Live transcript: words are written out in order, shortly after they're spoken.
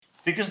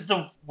because of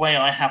the way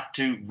I have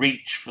to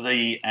reach for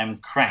the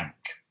crank,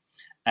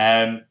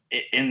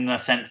 in the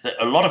sense that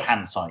a lot of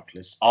hand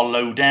cyclists are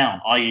low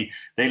down, i.e.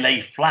 they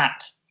lay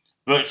flat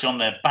virtually on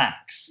their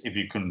backs, if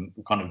you can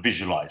kind of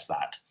visualize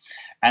that,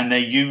 and they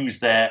use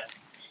their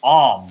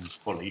arms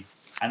fully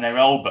and their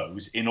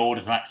elbows in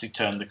order to actually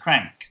turn the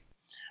crank.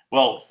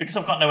 Well, because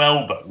I've got no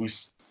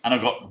elbows and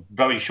I've got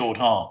very short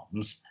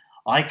arms,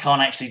 I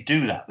can't actually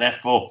do that.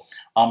 Therefore,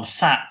 I'm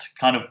sat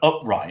kind of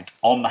upright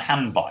on the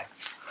hand bike.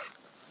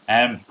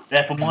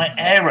 Therefore, my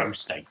aero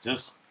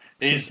status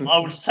is, I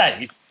would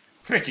say,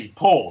 pretty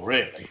poor,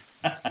 really.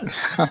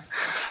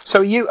 So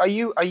are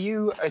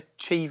you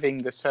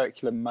achieving the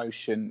circular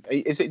motion?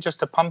 Is it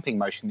just a pumping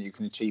motion that you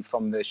can achieve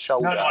from the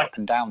shoulder up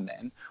and down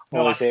then?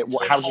 Or is it,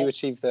 how do you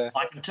achieve the...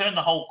 I can turn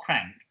the whole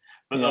crank,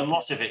 but a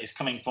lot of it is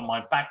coming from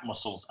my back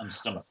muscles and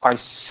stomach. I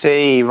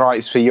see,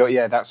 right. So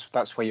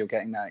that's where you're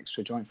getting that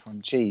extra joint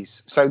from.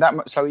 Jeez. So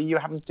are you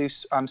having to do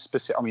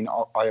specific? I mean,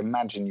 I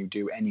imagine you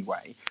do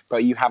anyway, but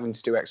are you having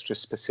to do extra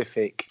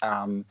specific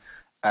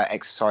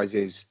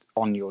exercises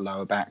on your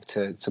lower back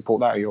to support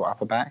that, or your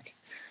upper back?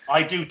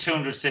 I do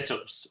 200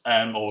 sit-ups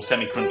or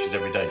semi-crunches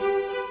every day.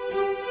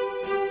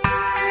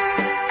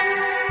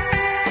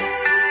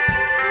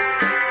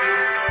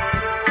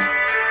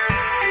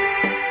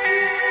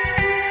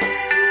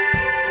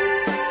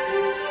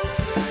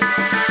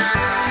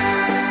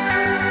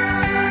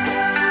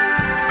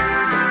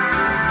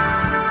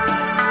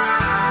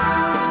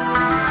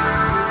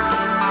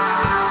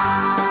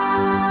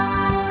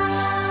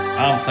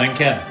 I'm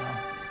thinking,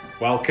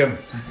 welcome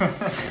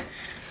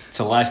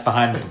to Life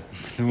Behind...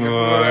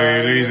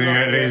 losing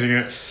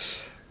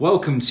it.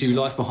 Welcome to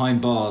Life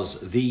Behind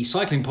Bars, the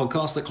cycling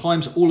podcast that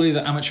climbs all over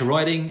amateur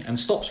riding and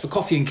stops for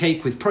coffee and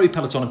cake with pro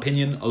peloton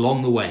opinion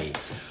along the way.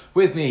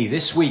 With me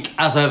this week,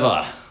 as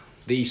ever,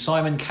 the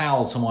Simon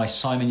Cowell to my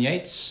Simon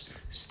Yates,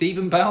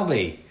 Stephen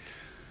Balby.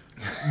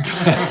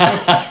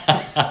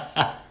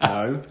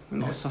 No,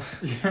 not so.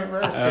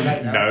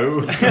 No.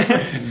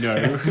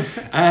 No.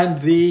 And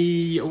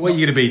what are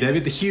you going to be,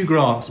 David? The Hugh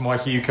Grant to my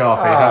Hugh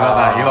Carthy. How about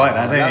that? You like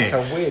that, don't you?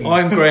 That's a win.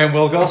 I'm Graham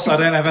Wilgoss. I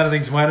don't have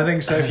anything to my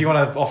anything, so if you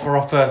want to offer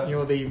up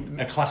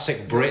a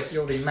classic Brit.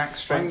 You're the Max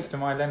Strength to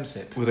my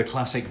Lemsip. With a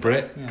classic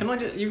Brit. Yeah. Can I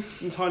just...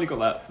 You've entirely got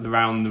that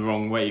round the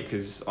wrong way,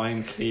 because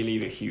I'm clearly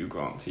the Hugh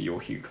Grant to your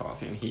Hugh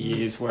Carthy, and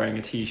he is wearing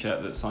a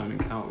T-shirt that Simon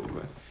Cowell would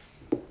wear.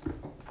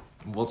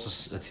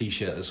 What's a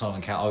T-shirt that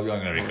Simon Cowell... I'm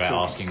going to regret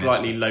asking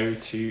slightly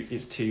this.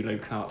 It's too low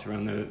cut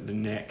around the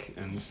neck,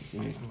 and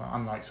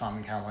unlike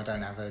Simon Cowell, I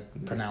don't have a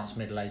pronounced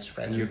middle-aged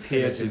spread. You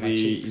appear to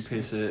be...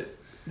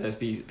 There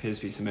appears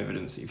to be some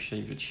evidence that you've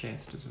shaved your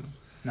chest as well.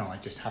 No, I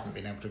just haven't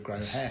been able to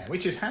grow hair,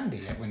 which is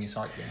handy when you're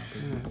cycling.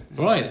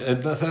 Right,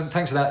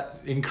 thanks for that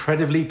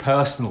incredibly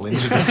personal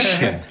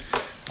introduction.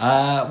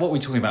 What are we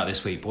talking about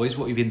this week, boys?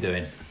 What have you been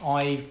doing?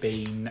 I've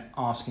been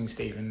asking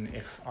Stephen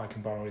if I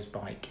can borrow his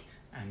bike,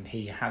 and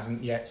he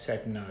hasn't yet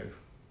said no.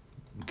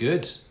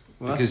 Good,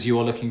 because you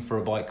are looking for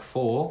a bike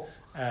for...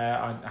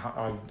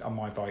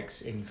 my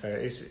bike's in for...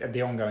 It's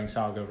the ongoing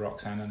saga of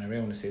Roxanne and her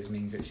illnesses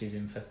means that she's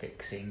in for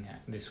fixing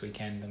this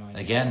weekend. And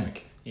Again?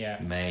 Yeah.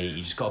 Mate,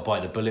 you just got to bite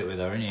the bullet with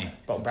her, haven't you?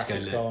 Bottom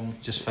bracket's gone.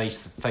 Just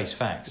face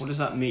facts. What does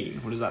that mean?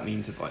 What does that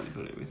mean to bite the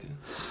bullet with you?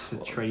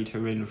 To trade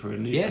her in for a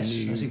new...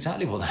 Yes, that's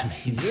exactly what that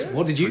means. Yeah.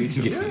 What did you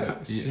think it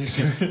means?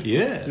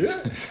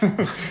 Yes.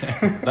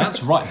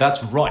 That's right.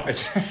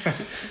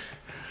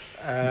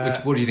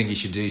 What do you think you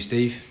should do,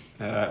 Steve?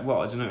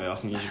 Well, I don't know. I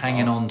think you should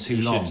hanging on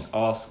too long.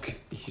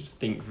 He should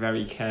think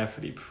very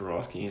carefully before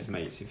asking his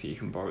mates if he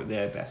can borrow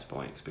their best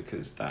bikes,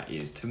 because that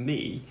is, to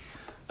me,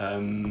 I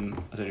don't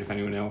know if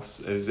anyone else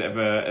has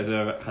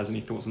ever has any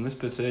thoughts on this,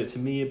 but to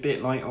me, a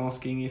bit like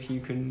asking if you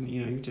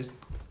can, just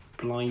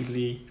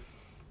blindly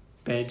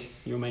bed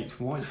your mate's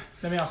wife.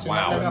 Let me ask you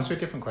a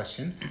different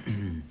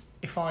question.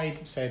 If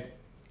I'd said,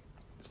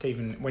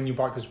 Stephen, when your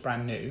bike was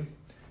brand new,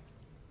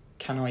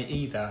 can I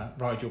either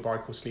ride your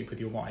bike or sleep with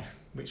your wife?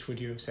 Which would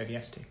you have said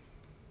yes to?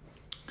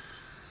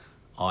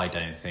 I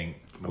don't think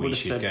we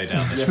should go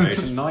down this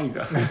road.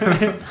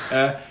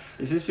 Neither.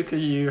 Is this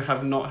because you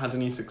have not had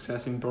any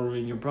success in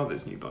borrowing your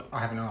brother's new bike? I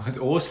haven't asked.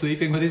 Or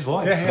sleeping with his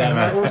wife.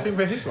 Or sleeping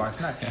with his wife,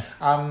 no.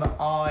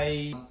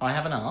 I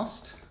haven't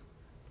asked,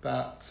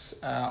 but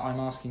I'm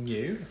asking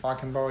you if I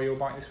can borrow your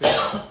bike this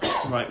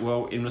week. Right,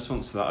 well, in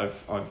response to that,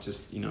 I've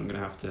just, I'm going to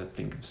have to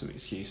think of some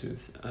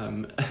excuses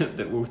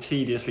that will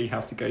tediously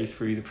have to go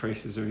through the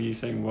process of you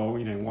saying, well,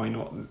 why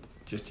not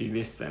just do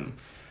this then?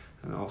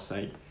 And I'll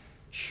say,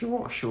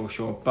 sure,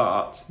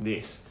 but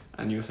this.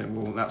 And you'll say,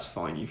 well, that's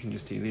fine, you can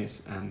just do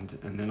this. And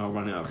then I'll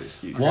run out of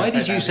excuses. Why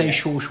did you say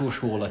sure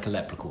like a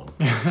leprechaun?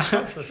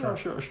 Sure.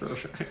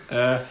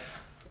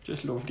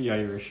 Just love the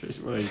Irish. It's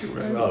what I do.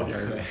 I love the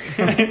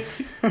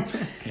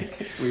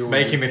Irish.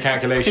 Making the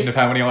calculation of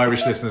how many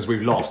Irish listeners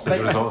we've lost as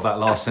a result of that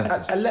last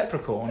sentence. A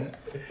leprechaun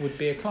would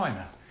be a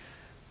climber.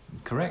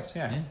 Correct,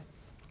 yeah.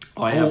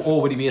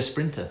 Or would he be a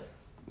sprinter?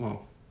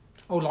 Well,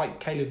 or like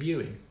Caleb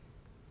Ewing.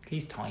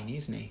 He's tiny,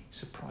 isn't he?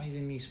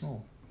 Surprisingly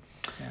small.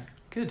 Yeah.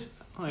 Good.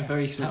 I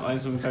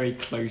have some very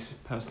close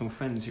personal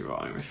friends who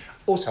are Irish.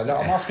 Also, look,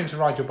 I'm asking to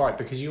ride your bike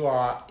because you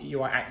are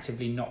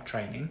actively not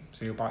training,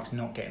 so your bike's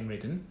not getting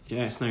ridden.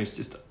 Yes, no, it's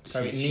just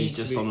So it she's needs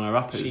just to be, on her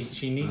uppers.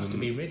 She needs to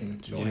be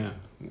ridden. Surely.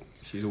 Yeah,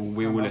 she's all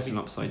wheelless and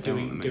upside down. at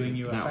the moment, Doing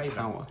you a out of favour.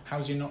 power.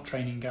 How's your not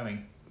training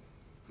going?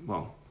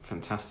 Well,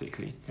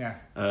 fantastically. Yeah,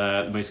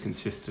 The most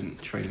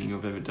consistent training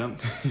I've ever done.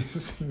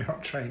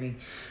 not training,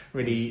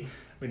 really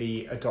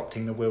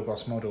adopting the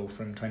Wheelboss model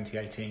from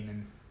 2018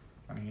 and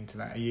running into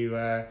that. Are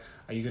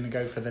you going to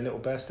go for the little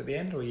burst at the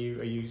end, or are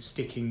you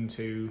sticking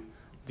to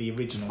the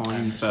original?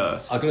 Fine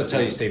burst. I've got to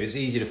tell you, Steve, it's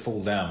easy to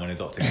fall down when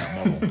adopting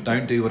that model.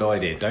 Don't do what I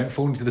did. Don't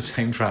fall into the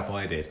same trap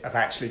I did. Of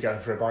actually going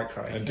for a bike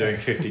ride And doing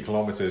 50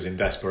 kilometres in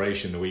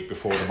desperation the week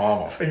before the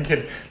Marmot.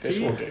 thinking this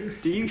will do.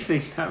 Do you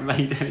think that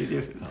made any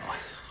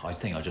difference? I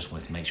think I just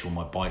wanted to make sure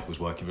my bike was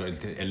working,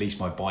 at least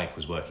my bike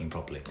was working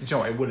properly. Do you know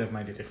what? It would have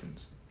made a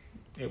difference.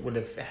 It would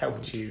have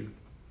helped you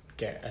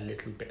get a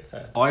little bit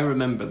further. I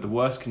remember the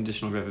worst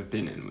condition I've ever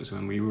been in was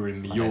when we were in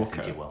I don't Mallorca.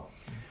 think it will.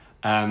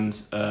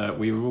 And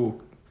we were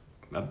all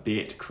a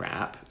bit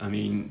crap. I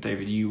mean,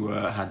 David, you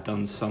had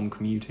done some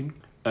commuting.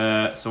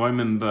 So I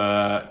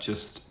remember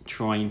just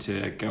trying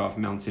to go up a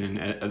mountain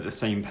at the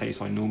same pace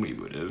I normally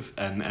would have,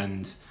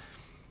 and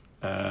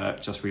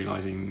just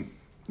realising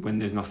when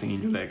there's nothing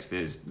in your legs,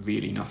 there's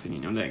really nothing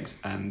in your legs,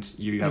 and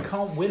you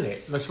can't will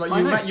it. That's like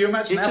I know. you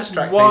imagine it's just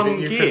abstractly one that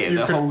you gear could,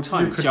 the whole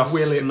time, you could just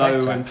will it slow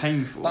better. and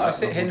painful. Like I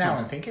sit the here whole now time.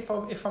 and think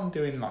if I'm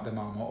doing like the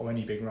Marmot or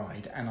any big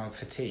ride and I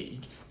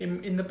fatigue,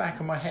 in the back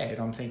of my head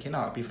I'm thinking, oh,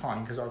 it'll be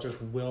fine because I'll just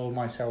will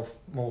myself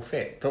more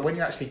fit. But when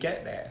you actually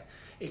get there,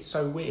 it's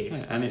so weird.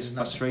 Yeah, and it's There's nothing-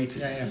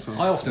 frustrating Yeah, as well.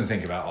 I often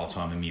think about our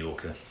time in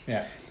Mallorca.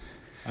 yeah.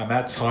 And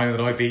that time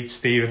that I beat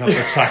Stephen up the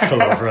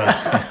Sackle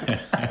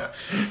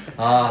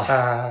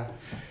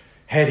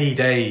heady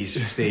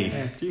days, Steve.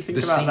 Yeah. Do you think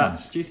The about that?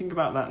 scenes. Do you think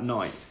about that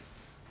night?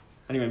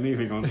 Anyway,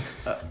 moving on.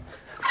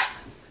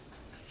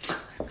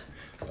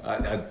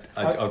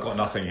 I've got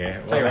nothing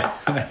here. Tell you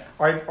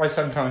what, I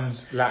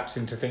sometimes lapse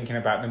into thinking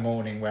about the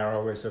morning where I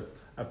was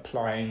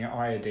applying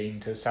iodine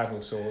to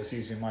saddle sores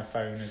using my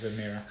phone as a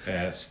mirror.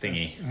 Yeah, it's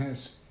stingy.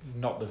 It's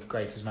not the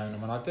greatest moment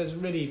of my life. There's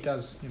really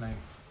does, you know.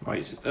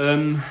 Right.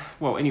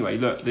 Well, anyway,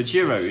 look, the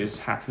Giro has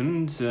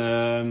happened.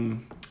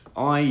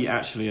 I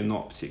actually am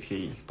not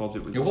particularly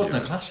bothered with It the wasn't a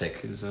Giro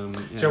classic. because Do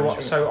you know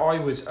what? So I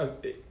was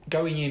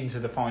going into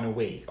the final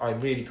week. I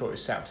really thought it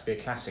was set up to be a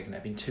classic, and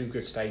there'd been two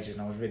good stages,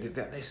 and I was really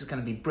this is going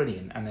to be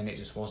brilliant. And then it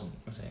just wasn't.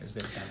 Was it? It was a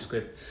bit damn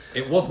squib.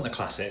 It wasn't a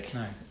classic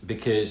No.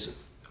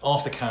 because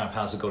after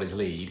Carapaz had got his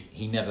lead,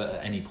 he never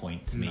at any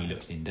point to me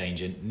looked in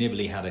danger.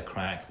 Nibley had a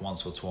crack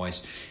once or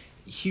twice.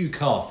 Hugh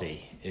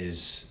Carthy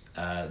is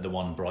the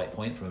one bright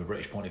point from a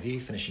British point of view,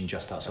 finishing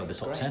just outside the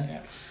top Great,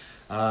 10.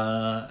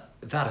 yeah.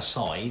 That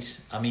aside,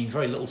 I mean,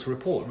 very little to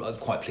report. I'm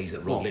quite pleased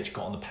that Roglic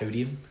got on the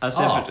podium. As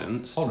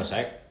evidence. Hold on a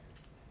sec.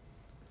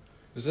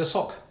 Was there a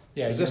sock?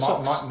 Yeah, Was there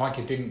socks?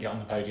 Micah didn't get on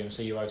the podium,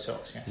 so you owe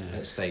socks. Yes.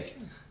 At stake.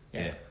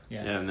 Yeah.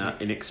 Yeah. Yeah, and that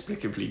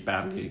inexplicably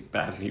badly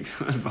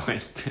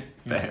advised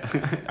there.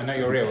 I know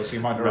you're ill, so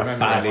you might not Rough, remember.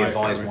 Badly that,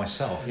 advised Micah.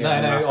 myself.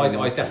 Yeah, no, nothing I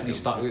like definitely that.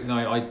 started.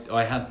 No,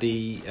 I had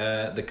the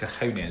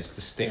cojones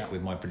to stick Yeah.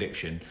 with my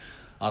prediction,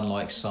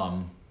 unlike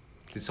some.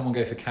 Did someone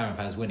go for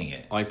Carapaz winning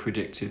it? I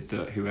predicted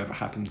that whoever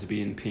happened to be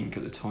in pink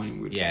at the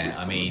time would. Yeah, would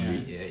I mean,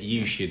 probably-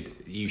 you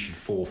should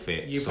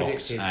forfeit You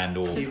socks predicted- and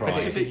or you prize.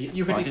 predicted-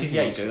 you predicted I didn't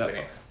Yates go would that win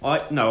far.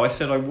 it. I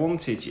said I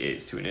wanted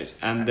Yates to win it,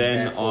 and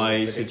then therefore I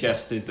predicted-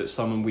 suggested that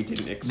someone we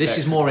didn't expect. This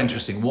is would more win it.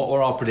 interesting. What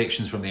were our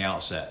predictions from the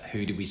outset?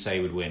 Who did we say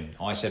would win?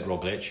 I said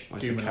Roglic. I said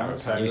Dumoulin, Carapaz.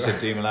 so- You said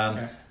Dumoulin,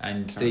 Yeah.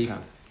 and Steve.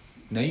 Carapaz.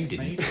 No, you No,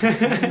 didn't. you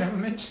didn't. You never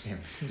mentioned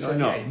him. You No, said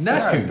no. Yates. No,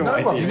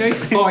 I one did. You know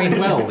fine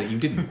well that you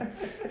didn't.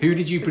 Who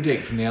did you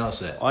predict from the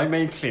outset? I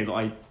made clear that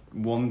I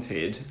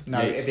wanted No,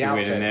 Yates at the to win,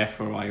 outset. and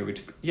therefore I would.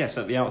 Yes,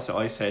 at the outset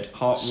I said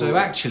heart. So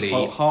actually-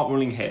 heart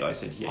rolling head. I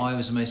said yes. I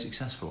was the most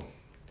successful. Well,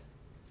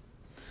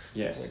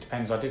 Yes, it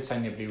depends. I did say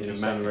Nibley in would a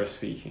have manner second. of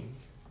speaking.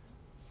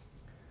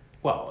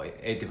 Well,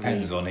 it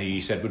depends on who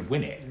you said would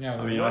win it. Yeah,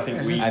 I mean, I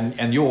think we-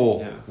 And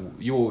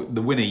you're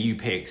the winner you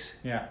picked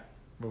Yeah,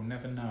 we'll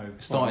never know.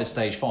 started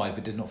stage 5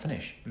 but did not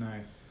finish. No.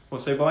 Well,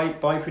 so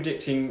by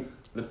predicting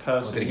the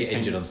person Or did he who get came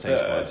injured in on stage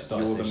third, 5,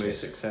 started you're the stage most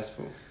 6?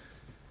 successful.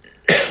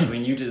 I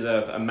mean, you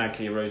deserve a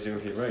Maglia Rosa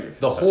Hero.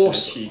 The for such an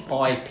horse achievement.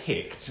 I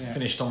picked Yeah.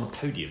 finished on the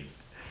podium.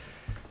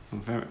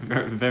 Very,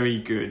 very, very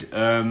good.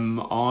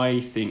 I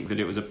think that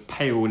it was a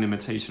pale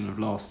imitation of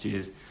last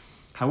year's.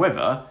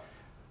 However,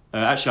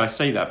 actually, I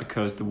say that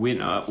because the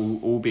winner,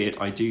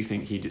 albeit I do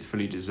think he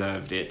fully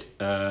deserved it,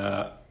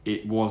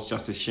 it was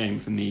just a shame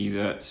for me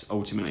that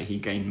ultimately he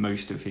gained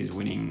most of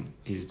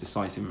his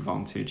decisive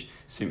advantage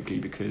simply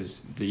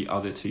because the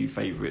other two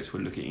favourites were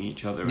looking at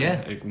each other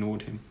Yeah. and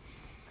ignored him.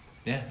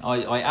 Yeah,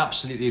 I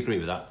absolutely agree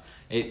with that.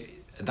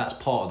 that's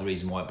part of the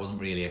reason why it wasn't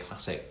really a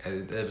classic.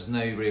 There was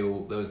no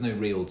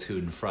real to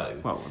and fro.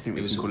 Well, I think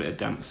we call it a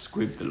damp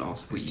squib the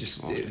last week.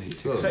 Just so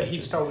he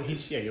stole.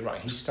 You're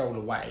right. He stole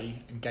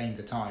away and gained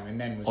the time, and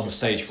then was on just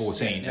stage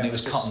 14, and it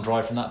was cut and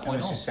dry from that point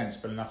was on. just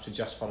sensible enough to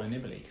just follow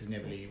Nibali because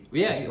Nibali.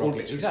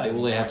 Exactly.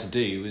 All they had to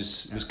do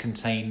was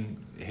contain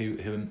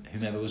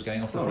whomever was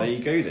going off the front. There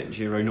you go then.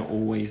 Giro not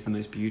always the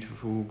most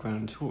beautiful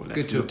Grand Tour.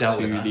 Good to have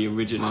dealt with that. The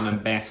original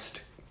and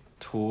best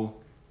Tour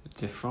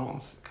de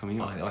France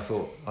coming up. I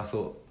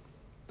thought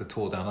the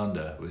Tour Down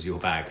Under was your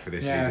bag for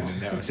this season,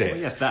 and that was it.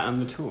 Well, yes, that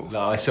and the Tour.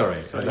 No,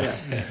 sorry. So,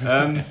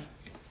 so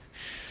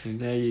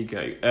there you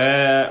go.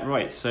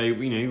 Right, so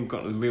we've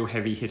got the real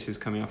heavy hitters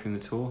coming up in the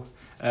Tour.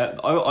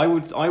 I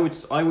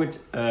would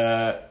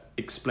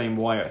explain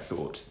why I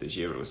thought the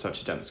Giro was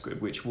such a damp squib,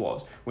 which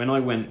was when I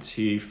went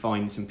to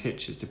find some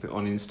pictures to put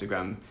on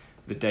Instagram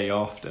the day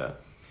after.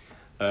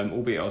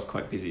 Albeit I was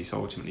quite busy, so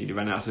ultimately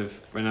ran out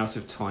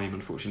of time,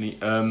 unfortunately.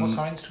 What's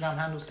our Instagram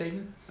handle,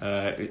 Stephen?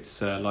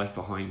 It's Life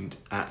Behind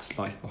Bars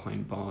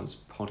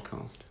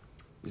podcast,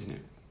 isn't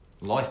it?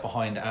 Life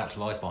Behind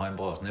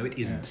Bars. No, it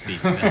isn't,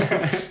 Stephen.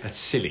 That's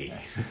silly.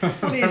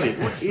 What is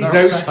it?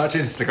 No such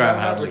Instagram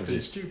handle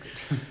exists.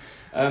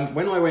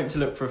 When I went to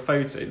look for a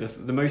photo,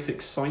 the most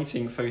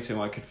exciting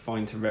photo I could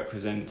find to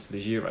represent the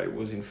Giro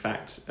was in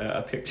fact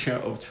a picture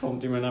of Tom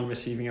Dumoulin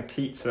receiving a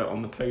pizza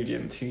on the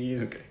podium 2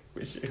 years ago,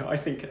 which I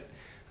think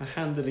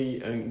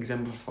handily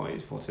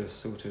exemplifies what a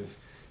sort of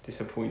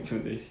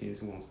disappointment this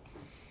year's was.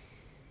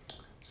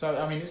 So,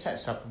 it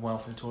sets up well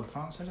for the Tour de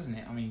France, doesn't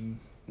it?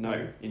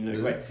 No, in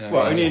no way. No,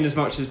 well, only in as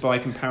much as by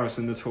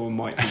comparison the Tour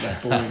might be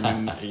less boring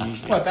than it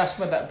usually. Well, that's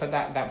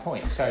that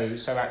point. So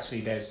actually,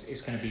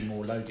 it's going to be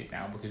more loaded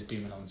now because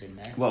Dumoulin's in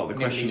there. Well, the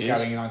question is,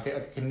 going, and I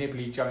think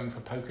Nibali going for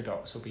polka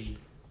dots will be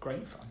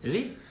great fun. Is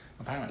he?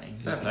 Apparently.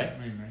 Fair play.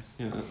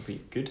 Yeah, that would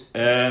be good.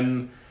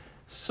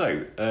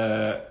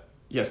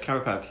 Yes,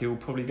 Carapaz, he'll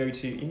probably go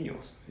to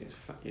Ineos.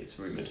 It's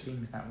rumoured.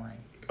 Seems that way.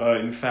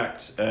 In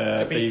fact,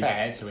 to be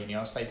fair to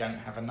Ineos, they don't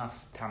have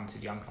enough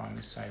talented young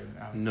climbers. So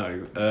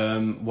no.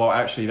 Well,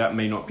 actually, that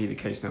may not be the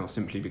case now,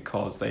 simply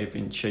because they've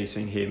been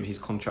chasing him. His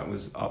contract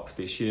was up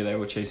this year. They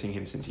were chasing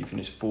him since he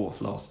finished 4th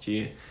last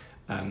year,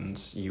 and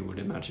you would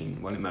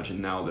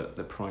imagine now that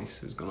the price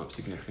has gone up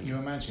significantly. You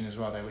imagine as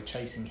well they were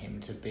chasing him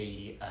to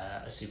be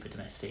a super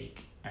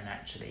domestique, and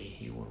actually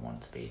he would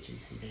want to be a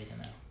GC leader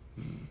now.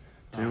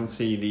 Do you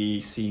see the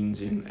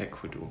scenes in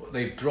Ecuador?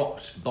 They've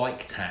dropped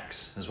bike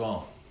tax as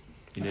well.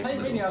 As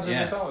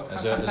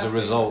a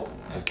result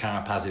of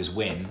Carapaz's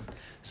win,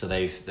 so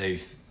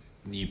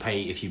you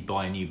pay if you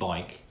buy a new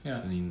bike,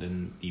 and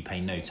then you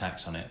pay no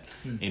tax on it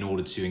in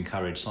order to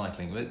encourage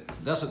cycling. But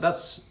that's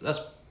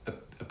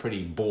a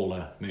pretty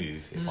baller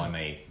move, if I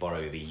may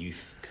borrow the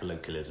youth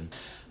colloquialism.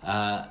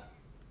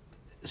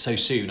 So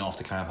soon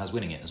after Carapaz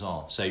winning it as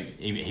well. So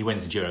he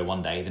wins the Giro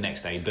one day, the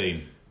next day,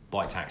 boom,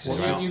 bike taxes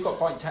are out. You've got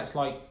bike tax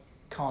like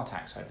car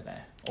tax over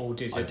there? Or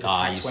does it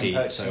you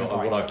see, so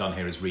what I've done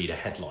here is read a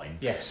headline.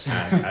 Yes.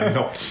 And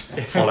not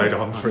followed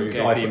on through.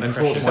 And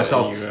thought to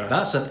myself,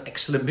 that's an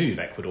excellent move,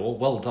 Ecuador,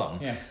 well done.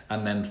 Yes.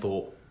 And then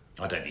thought,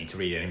 I don't need to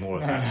read any more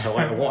of that. So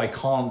what I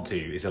can't do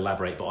is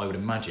elaborate, but I would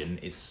imagine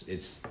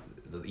it's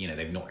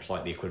they've knocked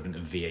like the equivalent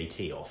of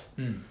VAT off.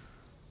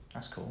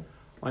 That's cool.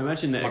 I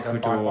imagine that Ecuador.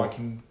 Buy a bike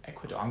in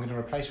Ecuador. I'm going to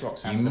replace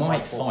Roxanne. You with might a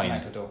bike find.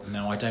 Ecuador.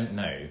 No, I don't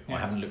know. Yeah. I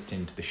haven't looked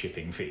into the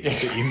shipping fee,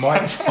 but you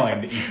might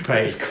find that you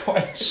pay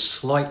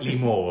slightly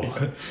more.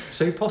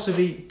 So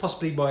possibly,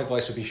 my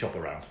advice would be shop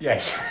around.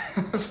 Yes.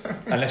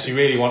 Unless you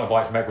really want to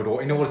buy from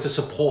Ecuador in order to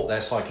support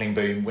their cycling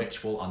boom,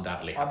 which will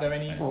undoubtedly happen. Are there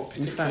any? Well,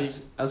 in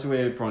fact, as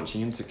we're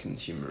branching into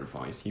consumer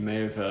advice, you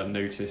may have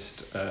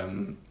noticed.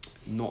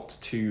 Not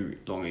too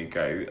long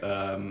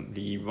ago,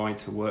 the Ride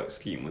to Work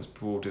scheme was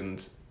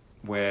broadened,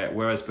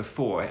 whereas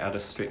before it had a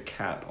strict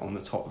cap on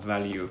the top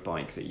value of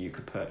bike that you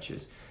could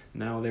purchase.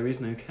 Now there is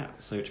no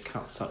such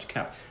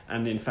cap,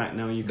 and in fact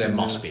now you can. There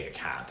must be a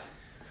cap.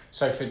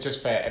 So for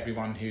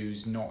everyone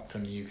who's not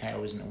from the UK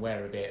or isn't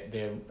aware of it,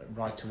 the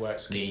Ride to Work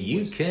scheme.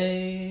 The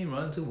UK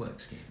Ride to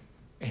Work scheme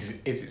is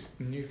its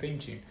new theme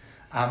tune.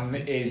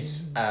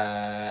 Is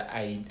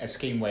a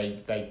scheme where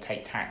they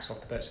take tax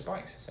off the purchase of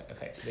bikes,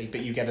 effectively,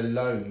 but you get a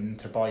loan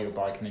to buy your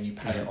bike and then you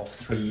pay it off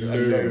through a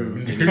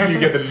loan. You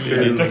get the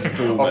loan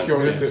off your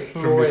from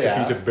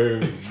Mr. Peter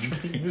Bones.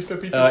 Mr.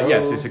 Peter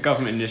yes, it's a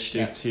government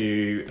initiative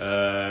to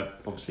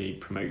obviously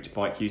promote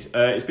bike use.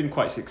 It's been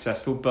quite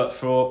successful, but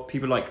for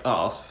people like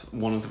us,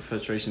 one of the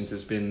frustrations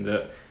has been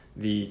that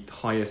the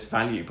highest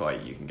value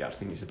bike you can get, I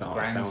think, is about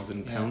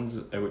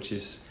 £1,000, which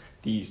is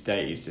these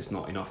days just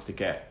not enough to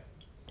get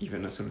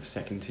even a sort of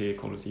second-tier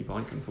quality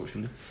bike,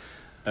 unfortunately.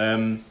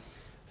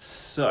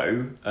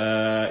 So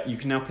you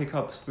can now pick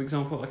up, for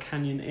example, a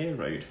Canyon Air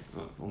Road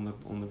on the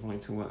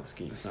Ride to Work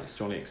scheme. So that's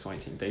jolly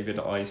exciting. David,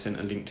 I sent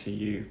a link to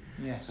you.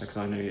 Yes. Because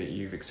I know that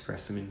you've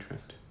expressed some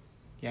interest.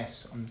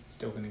 Yes, I'm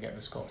still going to get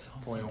the Scott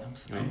foil.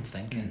 I'm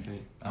thinking.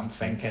 Okay. I'm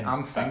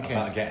thinking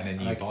about getting a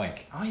new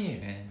bike. Are you?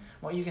 Yeah.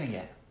 What are you going to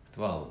get?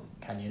 Well,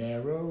 Canyon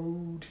Air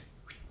Road.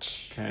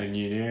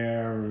 Canyon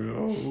Air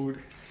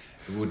Road.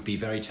 It would be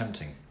very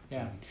tempting.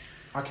 Yeah,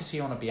 I could see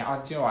you on a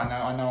Bianchi.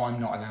 I know I'm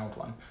not allowed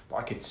one, but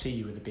I could see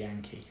you with a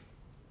Bianchi.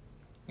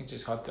 I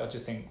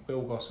just think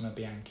Will Goss on a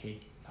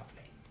Bianchi,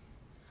 lovely.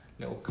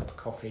 Little cup of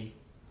coffee.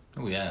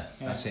 Oh yeah,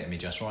 that's hitting me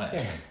just right. Yeah.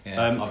 Actually.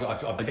 Yeah.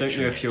 I don't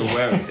know if you're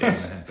aware of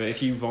this, but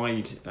if you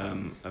ride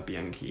a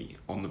Bianchi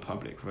on the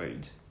public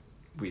road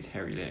with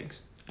hairy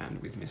legs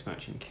and with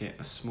mismatching kit,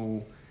 a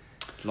small,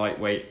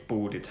 lightweight,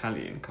 bald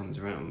Italian comes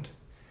around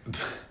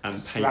and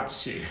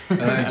slaps you.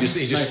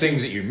 He just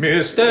sings at you,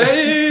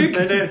 mistake.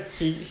 No,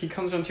 he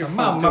comes onto your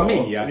front Mamma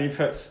door mia. and he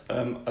puts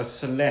a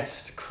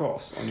Celeste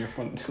cross on your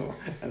front door,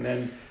 and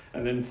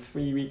then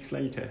 3 weeks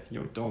later,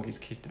 your dog is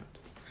kidnapped.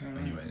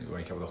 And you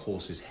wake up with a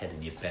horse's head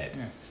in your bed.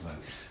 Yes.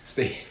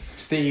 So,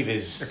 Steve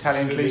is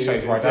Italian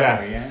cliches,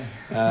 right?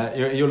 Yeah.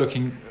 You're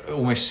looking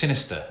almost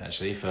sinister,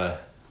 actually, for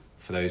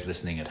those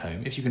listening at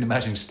home. If you can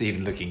imagine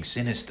Stephen looking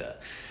sinister.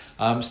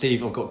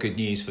 Steve, I've got good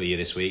news for you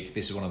this week.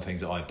 This is one of the things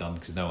that I've done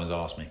because no one's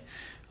asked me.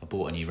 I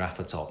bought a new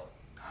Rafa top.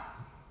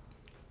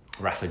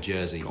 Rafa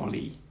jersey.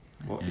 Golly.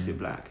 What is it,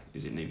 black?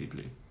 Is it navy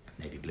blue?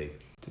 Navy blue.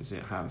 Does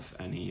it have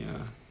any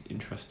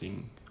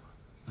interesting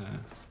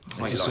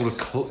It's a sort of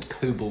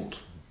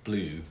cobalt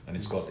blue, and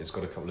it's got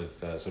a couple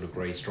of sort of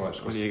grey stripes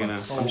across the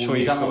front. I'm sure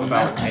you've you got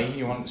about... mate.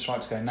 You want the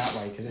stripes going that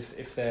way because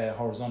if they're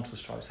horizontal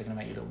stripes, they're going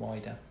to make you look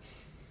wider.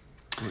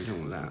 We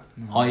don't want that.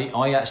 No.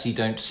 I actually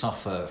don't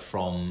suffer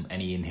from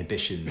any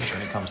inhibitions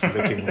when it comes to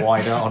looking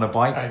wider on a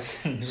bike. I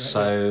see.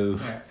 So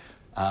Yeah.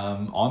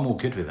 I'm all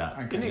good with that.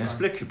 Okay.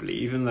 Inexplicably,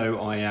 even though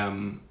I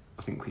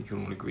think we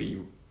can all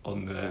agree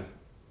on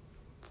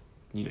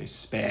the,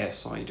 spare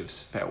side of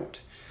felt.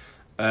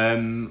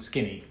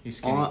 Skinny. He's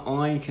skinny.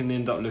 I can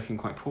end up looking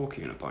quite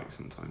porky on a bike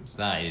sometimes.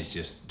 That is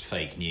just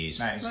fake news.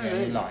 No,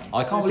 you're lying.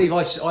 I can't believe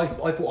I've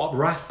brought up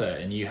Rafa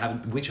and you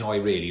haven't, which I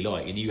really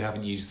like, and you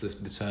haven't used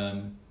the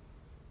term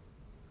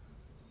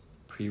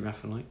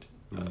Pre-Raphaelite?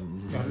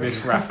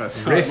 Riff Rafa.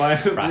 Riff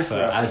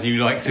Rafa, as you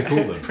like to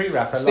call them.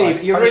 Pre-Rafa.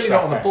 Steve, you're really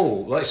not on the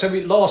Post-Rafa.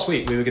 ball. Last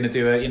week we were going to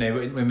do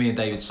when me and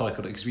David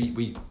cycled, because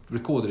we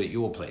recorded at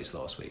your place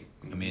last week,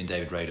 and me and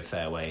David rode a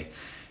fairway,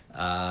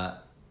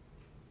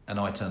 and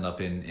I turned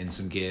up in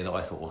some gear that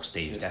I thought, well,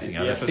 Steve's definitely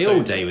having a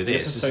field day with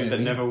this. Episode that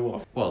never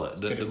was. Well,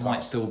 there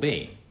might still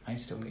be. I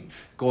still be.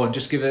 Go on,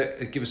 just give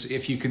us,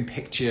 if you can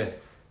picture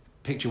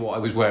what I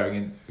was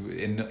wearing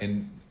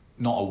in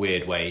not a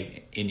weird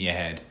way in your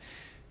head.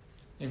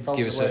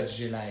 Involves the word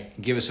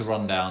gilet. Give us a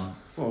rundown.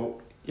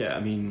 Well, yeah, I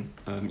mean,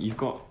 you've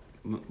got...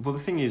 Well, the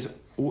thing is,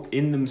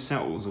 in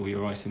themselves, all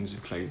your items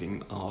of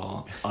clothing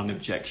are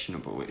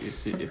unobjectionable.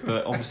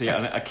 But obviously,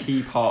 a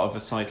key part of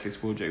a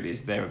cyclist's wardrobe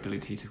is their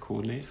ability to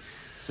coordinate.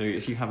 So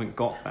if you haven't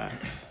got that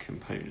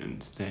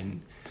component,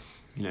 then,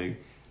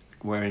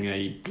 wearing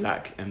a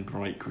black and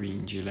bright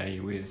green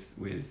gilet with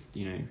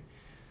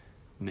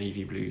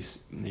navy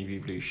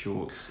blue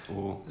shorts,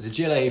 or there's a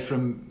gilet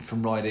from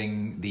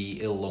riding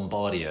the Il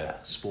Lombardia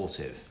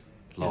Sportive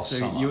last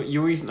summer.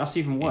 That's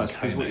even worse,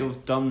 because what Como.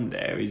 you've done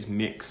there is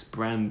mix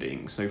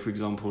branding. So, for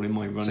example, in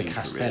my running It's a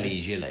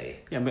Castelli career,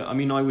 gilet. yeah, but I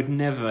mean, I would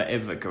never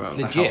ever go It's out of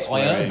the legit. house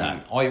I own wearing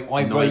that.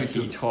 I rode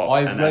Nike top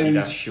and rode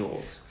Adidas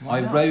shorts.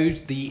 I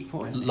rode the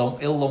What?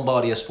 Il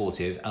Lombardia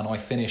Sportive, and I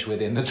finished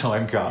within the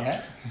time cut.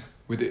 Yeah.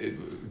 With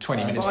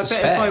 20 minutes But to I bet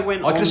spare. if I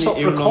went could have on stopped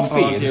the for a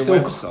coffee and Lombardia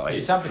still. website,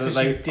 Is that because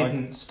that you they-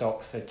 didn't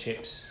stop for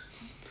chips?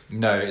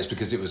 No, it's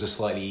because it was a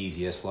slightly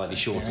easier, slightly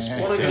shorter Yeah.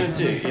 Sportive. What I'm going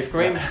to do, if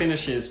Graham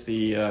finishes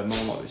the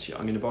Marmot this year,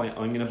 I'm going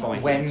to buy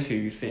When him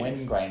two things.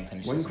 When Graham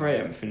finishes. When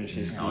Graham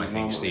finishes No, I the think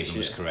Marmot Stephen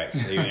was this year.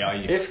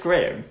 correct. If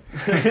Graham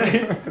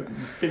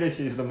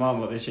finishes the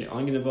Marmot this year,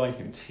 I'm going to buy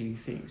him two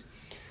things.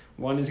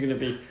 One is going to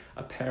be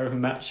a pair of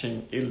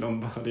matching Il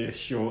Lombardia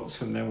shorts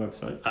from their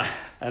website,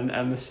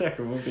 and the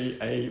second will be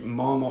a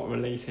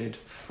Marmot-related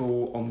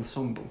full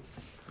ensemble,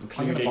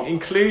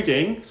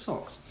 including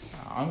socks.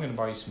 I'm going to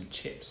buy you some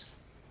chips.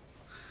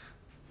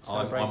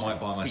 I might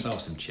buy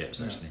myself some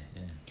chips, actually.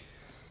 Yeah.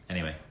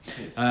 Anyway.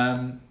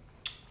 Um,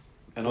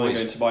 And Boys,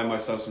 I'm going to buy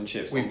myself some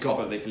chips we've on top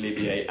got- of the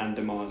Olivier and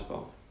the Mars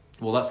bar.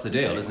 Well, that's the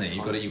deal, Take isn't my it?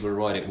 You've time. got to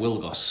ride it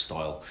Wilgos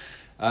style.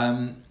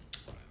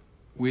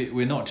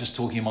 We're not just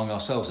talking among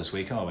ourselves this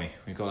week, are we?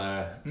 We've got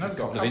a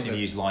couple of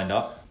interviews lined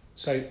up.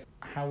 So,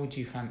 how would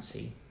you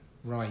fancy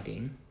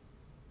riding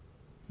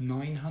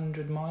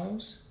 900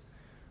 miles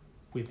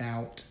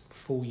without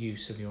full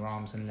use of your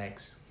arms and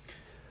legs?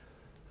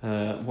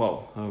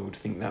 Well, I would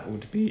think that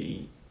would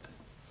be...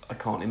 I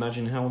can't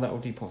imagine how that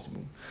would be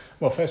possible.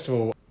 Well, first of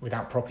all,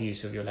 without proper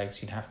use of your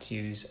legs, you'd have to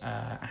use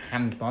a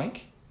hand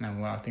bike.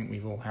 Now, I think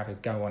we've all had a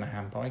go on a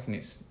hand bike, and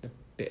it's a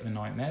bit of a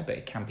nightmare, but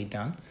it can be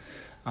done.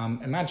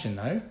 Imagine,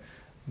 though,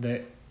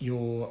 that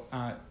your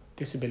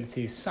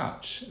disability is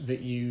such that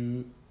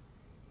you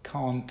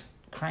can't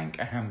crank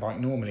a hand bike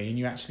normally, and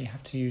you actually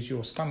have to use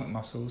your stomach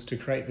muscles to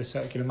create the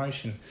circular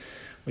motion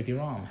with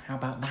your arm. How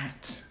about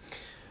that?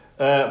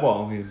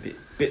 Well, I'm a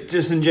bit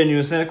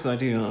disingenuous there, because I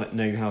do not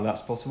know how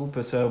that's possible,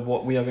 but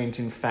what we are going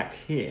to in fact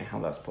hear how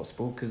that's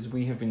possible, because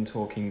we have been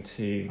talking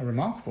to A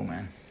remarkable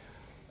man.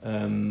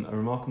 a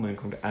remarkable man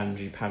called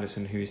Andrew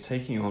Paddison, who is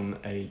taking on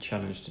a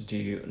challenge to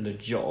do Le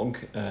Jog,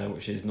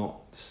 which is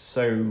not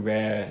so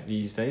rare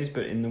these days,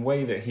 but in the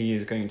way that he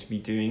is going to be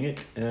doing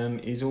it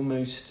is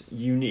almost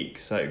unique.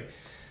 So,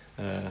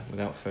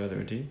 without further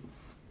ado,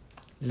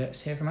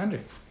 let's hear from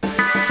Andrew.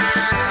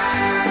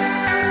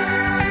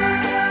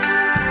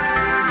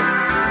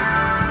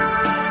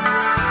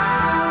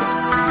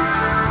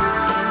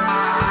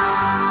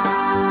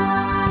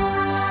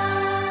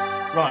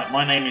 Right,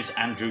 my name is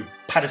Andrew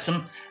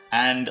Paddison,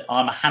 and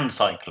I'm a hand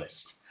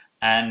cyclist.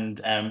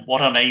 And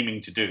what I'm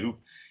aiming to do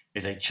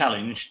is a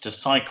challenge to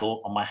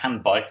cycle on my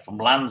hand bike from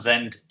Land's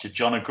End to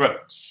John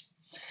O'Groats.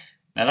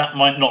 Now, that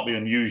might not be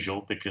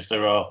unusual because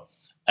there are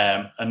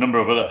a number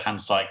of other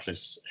hand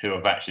cyclists who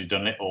have actually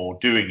done it or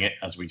doing it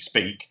as we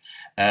speak.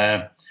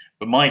 But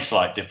my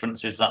slight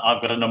difference is that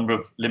I've got a number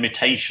of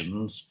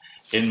limitations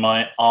in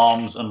my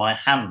arms and my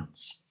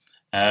hands.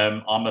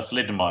 I'm a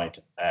thalidomide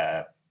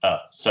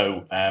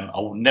so I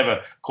will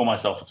never call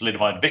myself a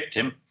thalidomide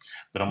victim,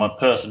 but I'm a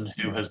person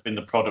who has been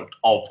the product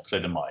of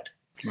thalidomide.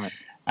 Right.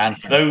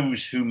 And for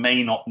those who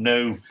may not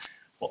know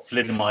what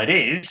thalidomide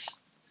is,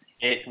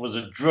 it was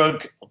a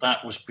drug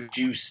that was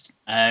produced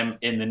in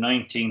the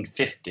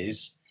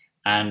 1950s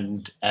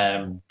and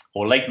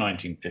or late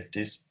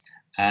 1950s,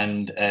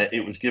 and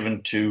it was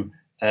given to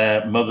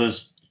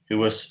mothers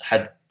who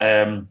had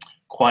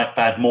quite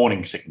bad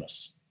morning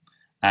sickness.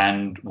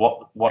 And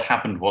what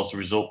happened was the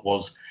result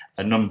was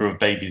a number of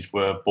babies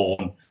were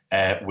born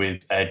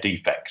with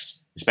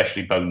defects,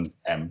 especially bone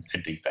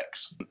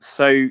defects.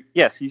 So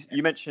yes,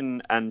 you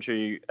mentioned,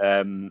 Andrew,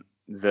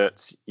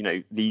 that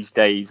these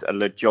days a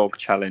Le Jog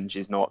challenge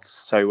is not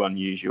so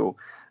unusual,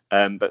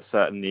 but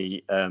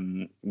certainly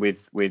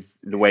with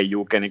the way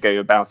you're going to go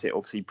about it,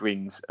 obviously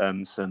brings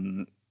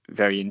some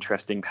very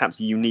interesting, perhaps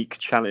unique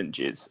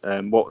challenges.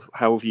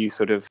 How have you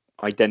sort of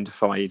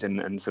identified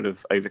and sort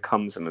of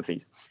overcome some of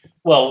these?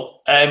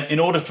 Well, in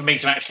order for me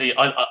to actually,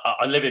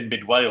 I live in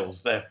mid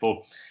Wales,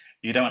 therefore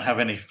you don't have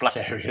any flat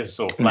areas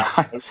or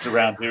flat roads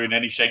around here in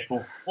any shape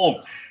or form.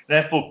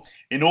 Therefore,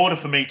 in order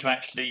for me to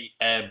actually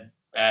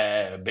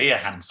be a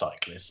hand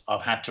cyclist,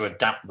 I've had to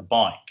adapt the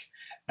bike,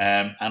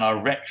 and I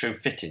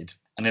retrofitted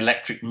an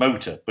electric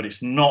motor, but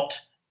it's not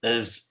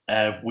as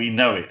we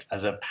know it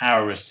as a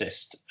power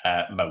assist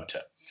motor.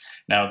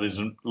 Now, there's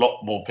a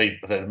lot more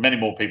people, there's many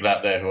more people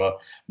out there who are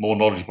more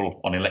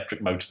knowledgeable on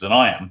electric motors than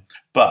I am,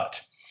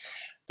 but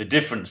the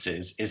difference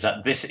is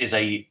that this is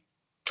a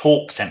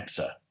torque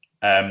sensor,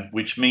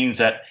 which means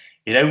that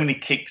it only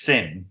kicks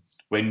in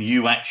when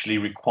you actually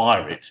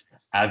require it,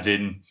 as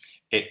in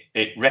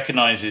it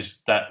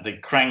recognizes that the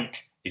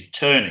crank is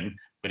turning,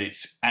 but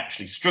it's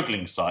actually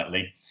struggling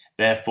slightly.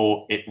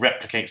 Therefore, it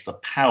replicates the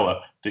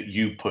power that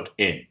you put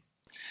in.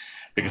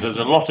 Because there's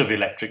a lot of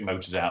electric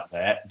motors out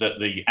there that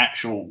the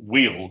actual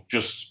wheel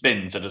just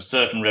spins at a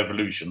certain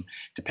revolution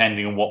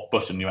depending on what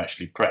button you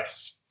actually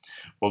press.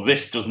 Well,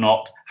 this does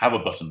not have a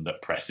button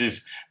that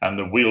presses, and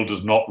the wheel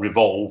does not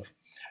revolve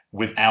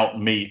without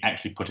me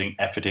actually putting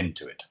effort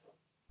into it.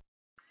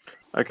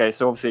 Okay,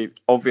 so obviously,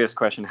 obvious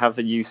question: have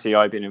the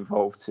UCI been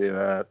involved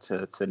to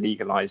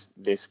legalise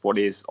this? What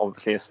is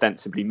obviously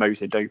ostensibly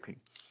motor doping?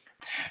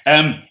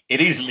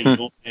 It is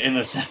legal in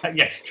the sense.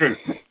 Yes, true.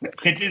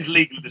 It is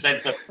legal in the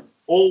sense that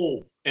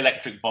all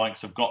electric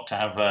bikes have got to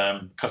have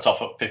cut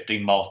off at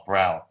 15 miles per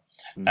hour.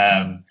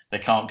 They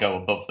can't go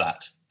above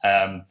that.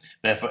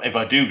 Therefore, if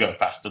I do go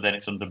faster, then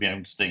it's under my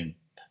own steam.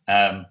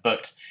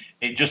 But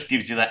it just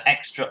gives you that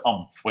extra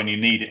oomph when you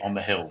need it on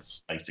the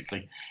hills,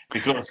 basically,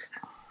 because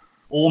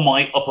all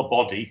my upper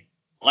body,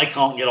 I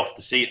can't get off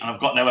the seat, and I've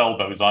got no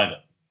elbows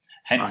either.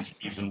 Hence the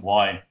reason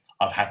why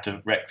I've had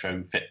to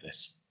retrofit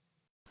this.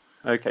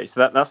 Okay,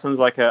 so that sounds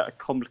like a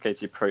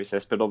complicated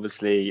process, but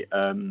obviously,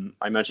 I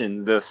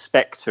imagine the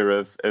spectre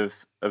of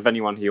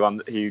anyone who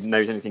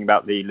knows anything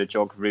about the Le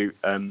Jog route.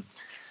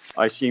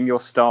 I assume you're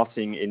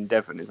starting in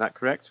Devon, is that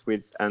correct?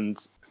 And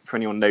for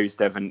anyone who knows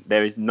Devon,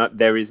 there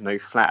is no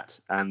flat,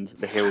 and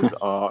the hills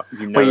are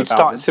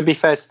To be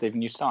fair,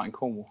 Stephen, you start in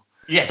Cornwall.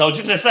 Yes, I was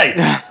just going to say.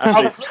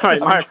 Sorry,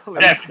 my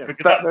apologies.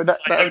 I don't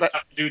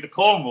have to do the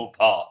Cornwall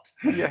part.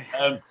 Yeah.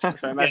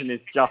 Which I imagine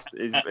is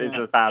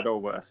as bad or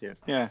worse. Yes.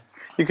 Yeah.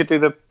 You could do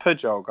the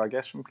Pujog, I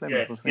guess, from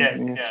Plymouth.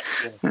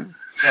 Yes.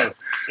 No,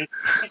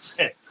 it's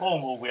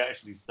Cornwall we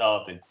actually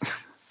started.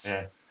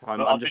 Yeah.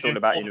 I'm just all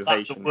about innovation.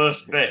 That's the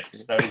worst bit.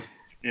 So,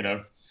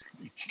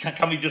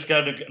 can we just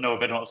go to? No, I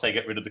better not say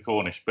get rid of the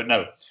Cornish. But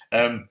no.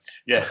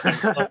 Yes,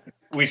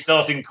 we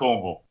start in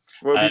Cornwall.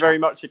 We'll be very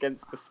much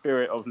against the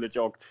spirit of Le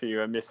Jog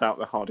to miss out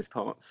the hardest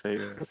part.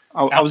 So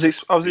I was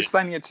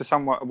explaining it to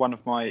one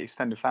of my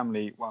extended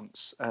family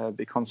once,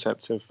 the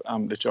concept of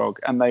Le Jog,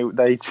 and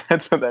they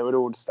said that they would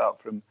all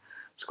start from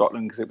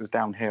Scotland because it was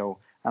downhill,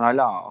 and I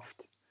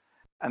laughed,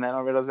 and then I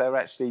realised they were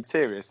actually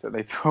serious, that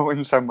they thought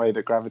in some way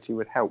that gravity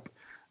would help.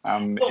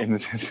 In the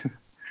sense.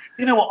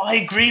 You know what? I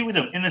agree with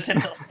them in the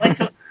sense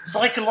that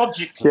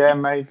psychologically. Yeah,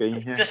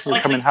 maybe. Yeah. Just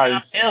cycling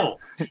downhill.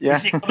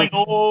 Yeah. You're coming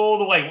all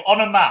the way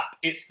on a map.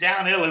 It's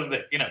downhill, isn't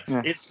it?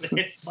 Yeah.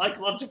 It's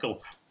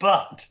psychological.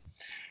 But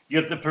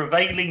the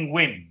prevailing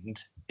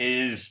wind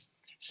is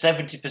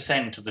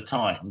 70% of the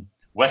time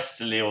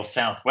westerly or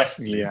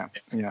southwesterly.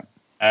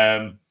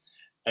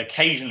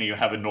 Occasionally you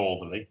have a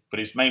northerly, but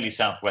it's mainly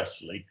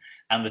southwesterly.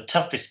 And the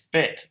toughest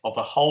bit of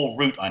the whole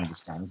route, I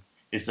understand,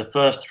 is the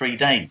first 3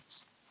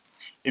 days.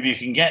 If you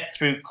can get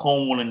through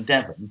Cornwall and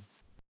Devon,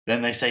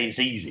 then they say it's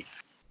easy,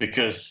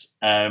 because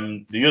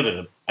the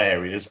other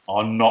areas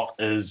are not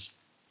as,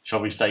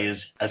 shall we say,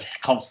 as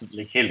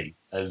constantly hilly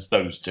as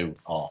those two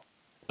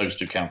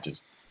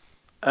counties.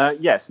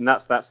 Yes, and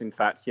that's in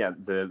fact,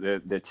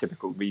 the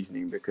typical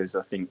reasoning, because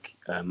I think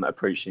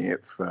approaching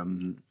it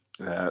from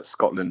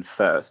Scotland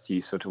first,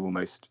 you sort of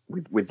almost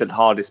with the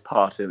hardest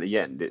part at the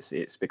end,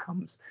 it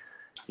becomes,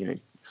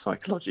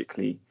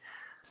 psychologically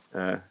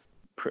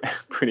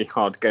pretty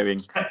hard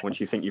going once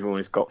you think you've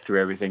almost got through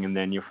everything, and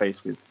then you're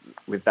faced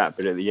with that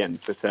bit at the end.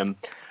 But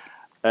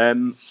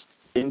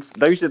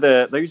those are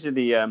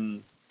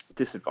the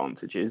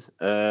disadvantages.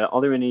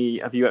 Are there any?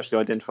 Have you actually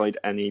identified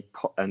any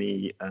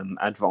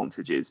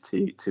advantages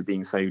to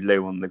being so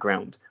low on the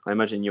ground? I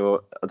imagine I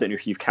don't know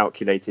if you've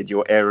calculated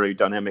your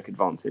aerodynamic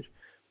advantage.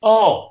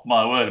 Oh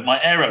my word,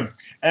 my aero.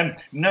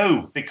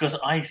 No, because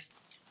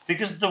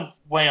the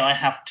way I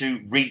have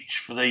to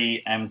reach for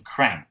the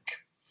crank,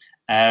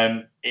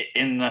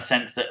 in the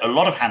sense that a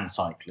lot of hand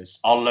cyclists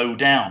are low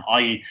down,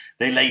 i.e.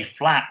 they lay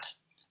flat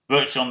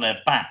virtually on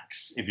their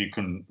backs, if you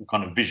can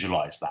kind of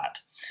visualize that,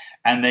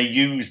 and they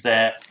use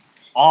their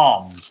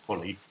arms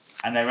fully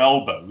and their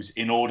elbows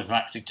in order to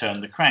actually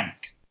turn the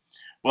crank.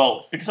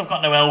 Well, because I've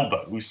got no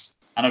elbows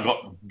and I've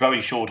got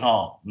very short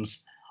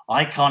arms,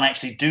 I can't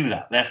actually do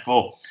that.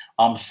 Therefore,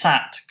 I'm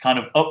sat kind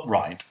of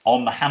upright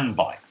on the hand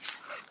bike.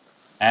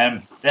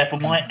 Therefore,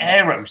 my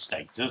aero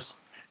status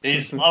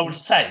is, I would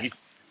say,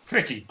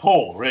 pretty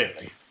poor,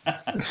 really.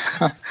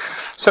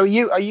 So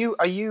are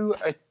you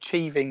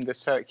achieving the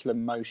circular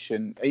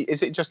motion?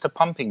 Is it just a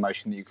pumping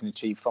motion that you can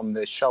achieve from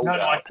the shoulder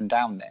up and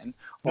down then,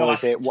 or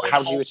is it?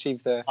 How do you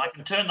achieve the? I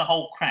can turn the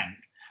whole crank,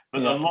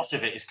 but a lot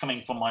of it is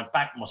coming from my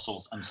back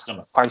muscles and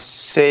stomach. I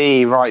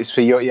see. Right.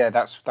 So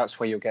that's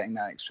where you're getting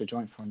that extra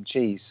joint from.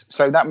 Jeez.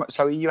 So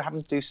are you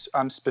having to do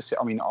specific?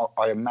 I mean,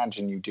 I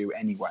imagine you do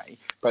anyway,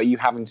 but are you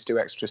having to do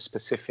extra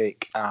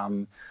specific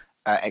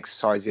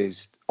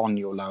exercises on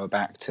your lower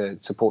back to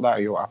support that,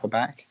 or your upper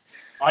back?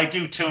 I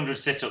do 200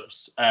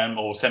 sit-ups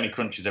or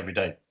semi-crunches every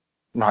day.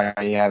 Right.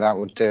 Yeah, that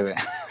would do it.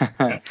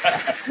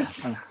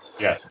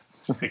 Yeah,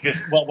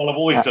 because I've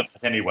always done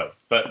it anyway,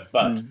 but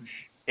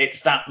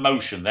it's that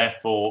motion.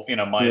 Therefore,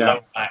 my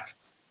lower back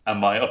and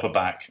my upper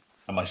back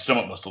and my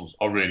stomach muscles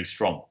are really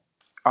strong.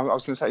 I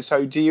was going to say.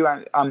 So, do you?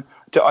 I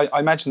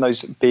imagine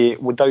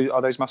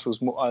are those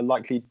muscles more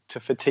likely to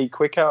fatigue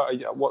quicker?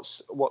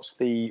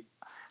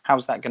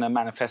 How's that going to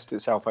manifest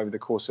itself over the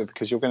course of?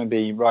 Because you're going to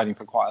be riding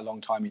for quite a long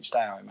time each day,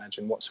 I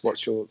imagine.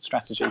 What's your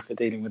strategy for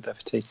dealing with the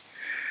fatigue?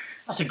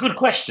 That's a good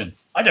question.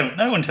 I don't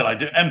know until I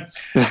do.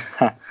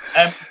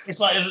 It's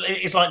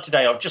like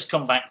today. I've just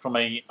come back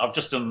I've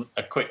just done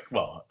a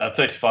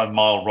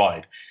 35-mile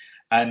ride,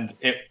 and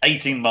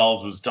 18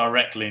 miles was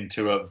directly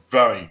into a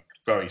very,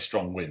 very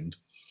strong wind,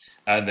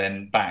 and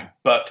then back.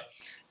 But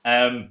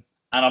and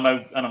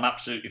I'm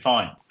absolutely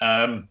fine.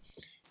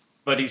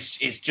 But it's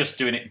just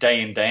doing it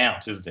day in, day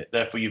out, isn't it?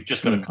 Therefore, you've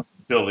just got to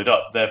build it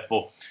up.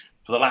 Therefore,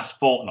 for the last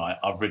fortnight,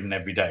 I've ridden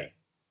every day.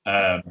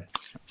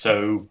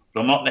 So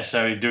I'm not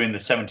necessarily doing the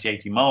 70,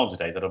 80 miles a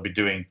day that I'll be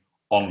doing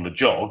on the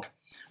jog.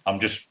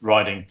 I'm just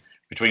riding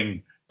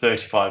between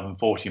 35 and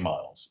 40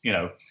 miles,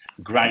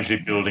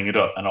 gradually building it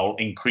up, and I'll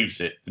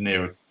increase it the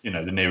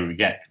nearer we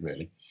get,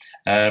 really.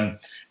 But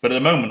at the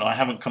moment, I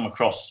haven't come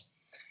across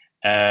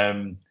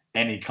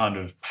any kind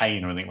of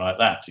pain or anything like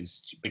that.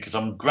 It's because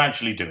I'm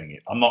gradually doing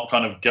it. I'm not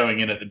kind of going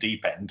in at the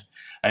deep end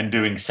and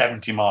doing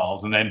 70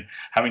 miles and then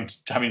having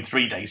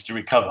 3 days to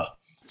recover.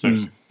 So,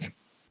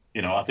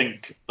 I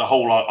think the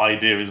whole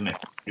idea, isn't it,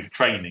 with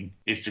training,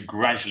 is to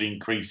gradually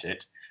increase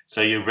it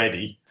so you're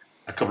ready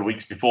a couple of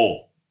weeks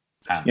before.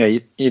 Yeah,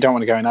 you don't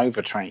want to go in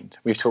overtrained.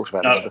 We've talked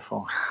about this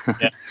before.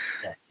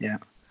 Yeah.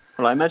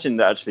 Well, I imagine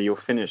that actually you'll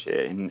finish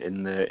it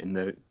in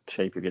the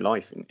shape of your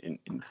life.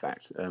 In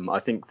fact, I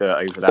think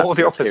that over that. Or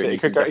the opposite. It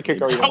could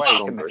go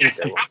either way.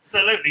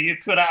 Absolutely, you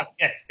could have.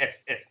 Yes.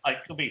 I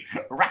could be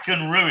rack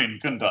and ruin,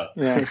 couldn't I?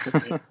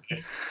 Yeah.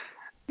 Yes.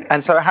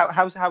 And so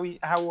how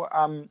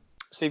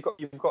so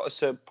you've got a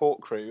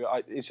support crew.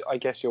 I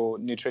guess your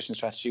nutrition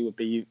strategy would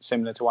be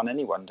similar to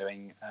anyone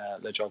doing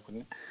the job,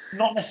 wouldn't it?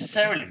 Not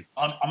necessarily.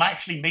 I'm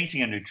actually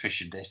meeting a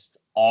nutritionist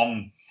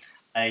on.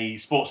 A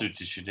sports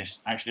nutritionist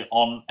actually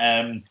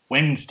on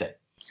Wednesday,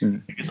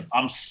 because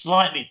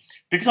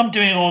I'm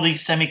doing all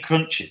these semi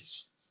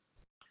crunches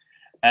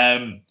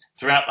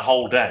throughout the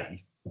whole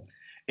day.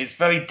 It's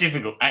very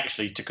difficult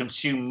actually to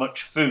consume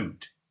much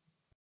food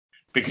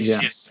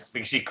because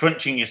you're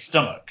crunching your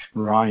stomach.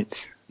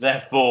 Right.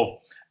 Therefore,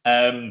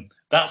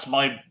 that's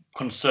my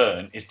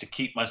concern, is to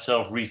keep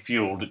myself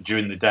refueled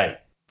during the day.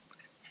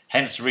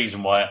 Hence the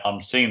reason why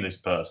I'm seeing this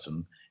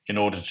person, in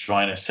order to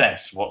try and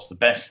assess what's the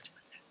best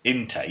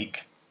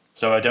intake,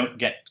 so I don't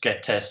get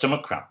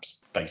stomach cramps,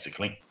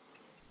 basically.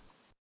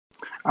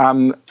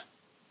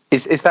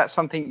 Is that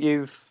something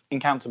you've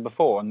encountered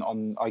before?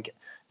 On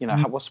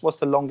what's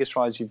the longest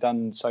rise you've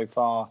done so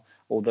far,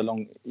 or the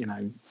long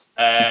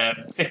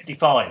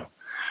 55.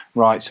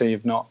 Right, so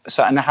you've not.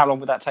 So, and how long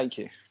would that take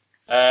you?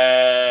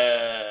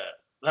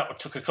 That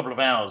took a couple of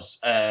hours.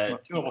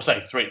 We'll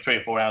say three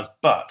or 4 hours.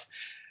 But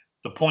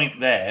the point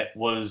there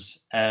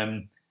was,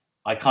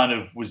 I kind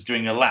of was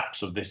doing a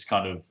laps of this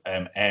kind of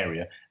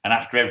area, and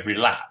after every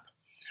lap,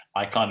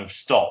 I kind of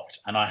stopped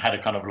and I had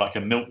a kind of like a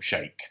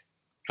milkshake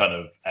kind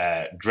of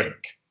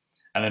drink,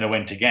 and then I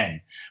went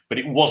again. But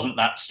it wasn't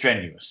that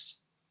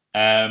strenuous.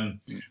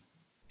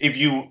 If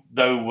you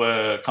though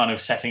were kind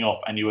of setting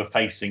off and you were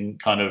facing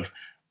kind of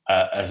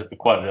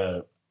quite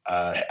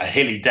a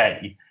hilly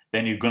day,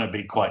 then it's going to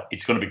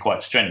be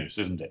quite strenuous,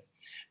 isn't it?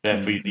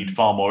 Therefore, you need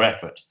far more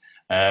effort.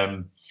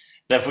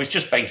 Therefore, it's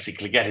just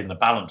basically getting the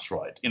balance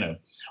right.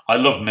 I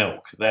love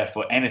milk.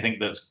 Therefore, anything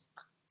that's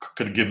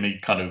could give me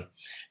kind of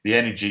the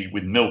energy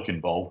with milk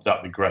involved,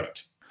 that'd be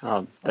great.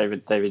 Oh,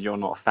 David, you're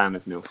not a fan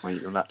of milk, mate.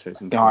 You're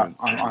lactose intolerant.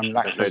 No, I'm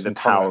lactose the intolerant.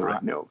 Power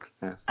of milk.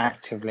 Yes.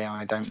 Actively,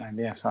 I don't know.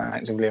 Yes, I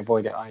actively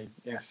avoid it. I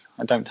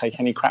don't take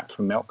any crap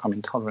from milk. I'm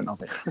intolerant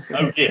of it.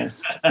 Oh dear.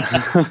 Yes.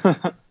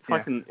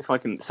 If I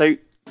can. So,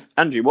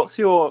 Andrew, what's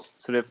your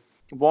sort of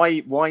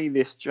why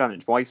this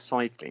challenge? Why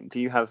cycling?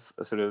 Do you have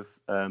a sort of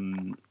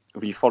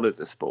have you followed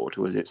the sport,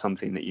 or was it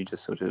something that you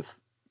just sort of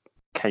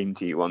came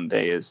to you one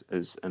day as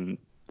and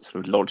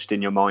sort of lodged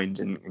in your mind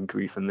and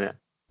grew from there?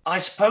 I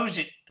suppose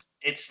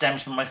it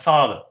stems from my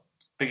father,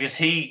 because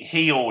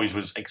he always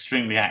was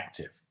extremely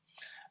active,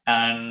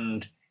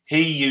 and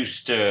he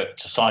used to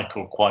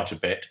cycle quite a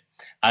bit,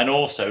 and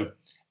also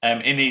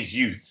in his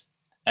youth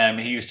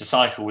he used to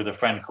cycle with a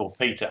friend called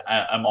Peter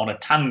on a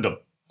tandem,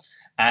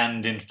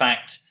 and in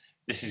fact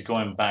this is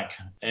going back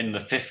in the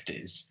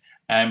 50s.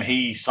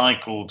 He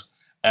cycled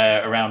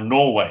around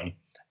Norway,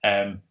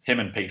 him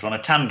and Peter, on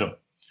a tandem,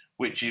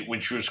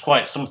 which was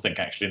quite something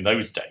actually in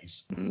those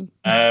days.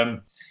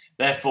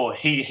 Therefore,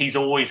 he's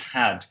always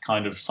had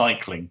kind of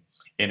cycling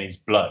in his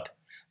blood.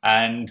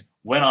 And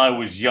when I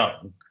was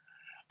young,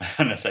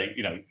 and I say,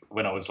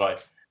 when I was like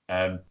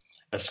a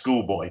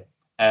schoolboy,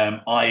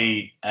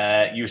 I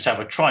used to have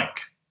a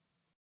trike,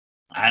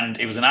 and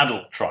it was an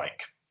adult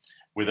trike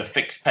with a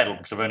fixed pedal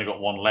because I've only got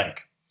one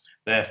leg.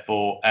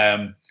 Therefore,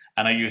 and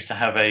I used to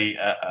have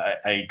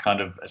a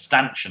kind of a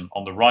stanchion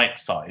on the right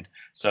side,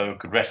 so I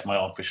could rest my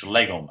artificial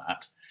leg on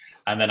that.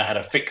 And then I had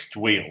a fixed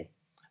wheel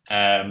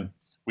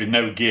with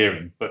no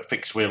gearing, but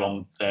fixed wheel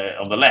on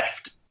the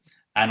left.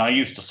 And I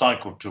used to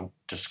cycle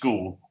to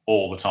school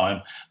all the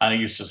time. And I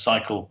used to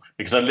cycle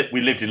because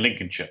we lived in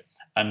Lincolnshire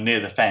and near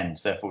the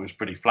fens, therefore it was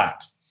pretty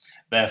flat.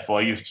 Therefore,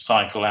 I used to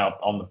cycle out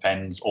on the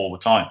fens all the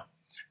time.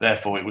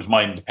 Therefore, it was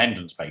my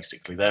independence,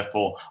 basically.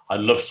 Therefore, I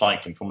love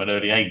cycling from an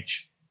early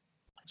age.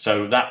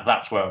 So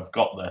that's where I've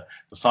got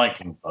the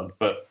cycling bug.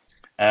 But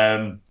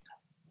I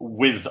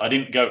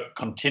didn't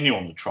continue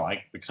on the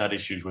trike because I had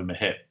issues with my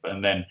hip,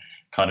 and then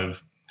kind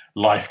of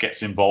life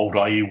gets involved,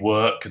 i.e.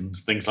 work and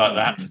things like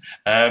that.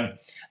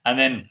 And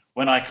then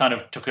when I kind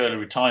of took early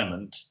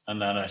retirement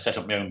and then I set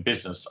up my own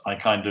business, I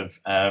kind of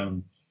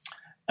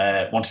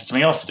wanted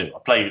something else to do. I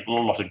played a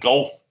lot of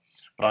golf,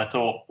 but I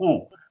thought,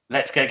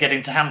 let's get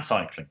into hand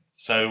cycling.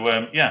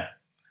 So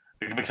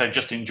because I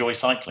just enjoy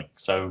cycling.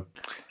 So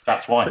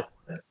that's why.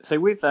 So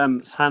with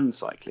hand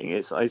cycling,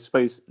 it's, I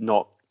suppose,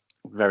 not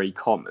very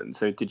common.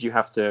 So did you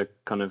have to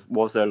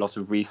was there a lot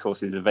of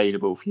resources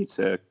available for you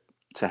to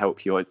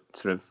help you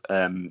sort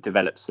of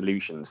develop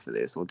solutions for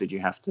this, or did you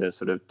have to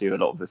sort of do a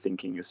lot of the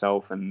thinking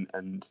yourself?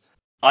 And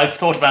I've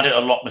thought about it a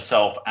lot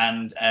myself,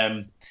 and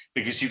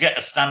because you get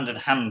a standard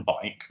hand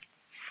bike,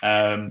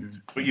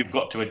 but you've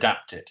got to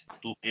adapt it.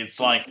 It's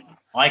like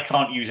I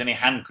can't use any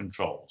hand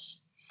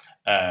controls.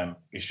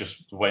 It's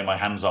just the way my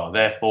hands are.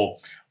 Therefore,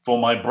 for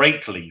my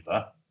brake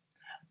lever,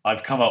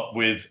 I've got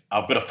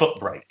a foot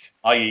brake,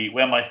 i.e.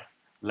 where my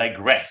leg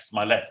rests,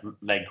 my left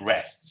leg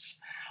rests,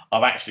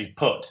 I've actually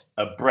put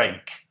a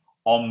brake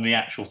on the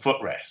actual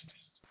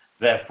footrest.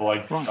 Therefore,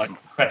 I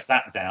press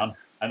that down,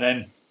 and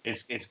then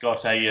it's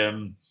got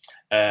a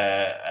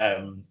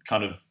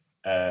kind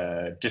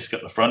of disc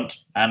at the front,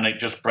 and it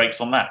just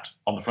brakes on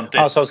the front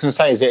disc. Oh, so I was going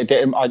to say,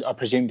 I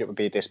presumed it would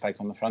be a disc brake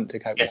on the front to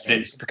cope with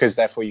it, because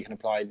therefore you can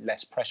apply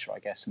less pressure, I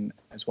guess, and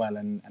actually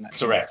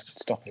correct.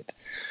 Stop it.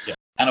 Yeah,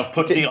 and I've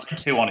put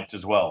DI2 on it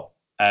as well.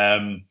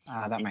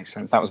 That makes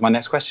sense. That was my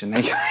next question.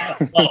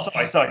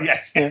 Sorry.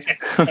 Yes.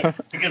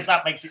 Because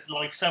that makes it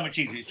life so much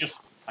easier. It's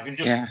just I can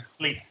just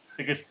sleep,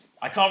 because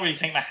I can't really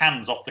take my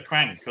hands off the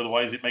crank,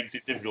 otherwise it makes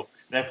it difficult.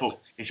 Therefore,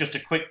 it's just a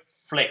quick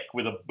flick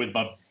with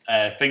my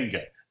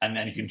finger, and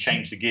then you can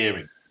change the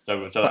gearing.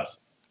 So that's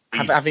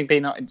easy. Having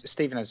been on,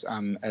 Stephen has a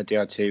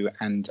DR2,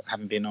 and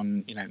having been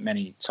on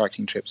many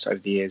cycling trips over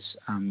the years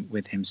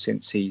with him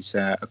since he's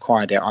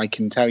acquired it, I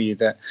can tell you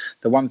that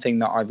the one thing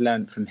that I've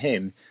learned from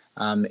him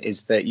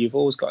is that you've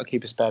always got to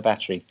keep a spare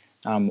battery,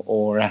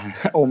 or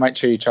make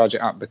sure you charge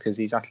it up, because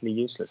he's utterly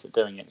useless at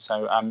doing it.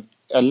 So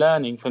a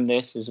learning from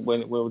this is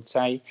we'll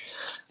say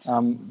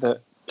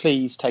that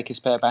please take a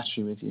spare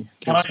battery with you?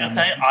 Can I just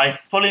say, I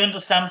fully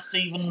understand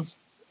Stephen's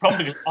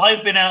problem because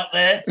I've been out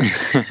there,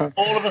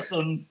 all of a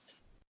sudden,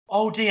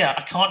 oh dear,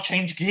 I can't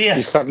change gear.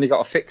 You suddenly got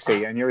a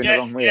fixie and you're in the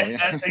wrong wheel.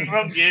 Yes, in the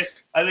wrong gear,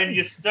 and then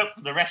you're stuck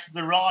for the rest of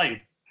the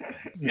ride.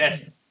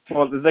 Yes.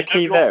 Well, the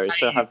key there is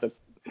to have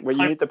you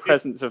need the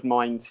presence of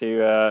mind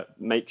to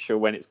make sure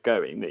when it's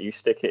going that you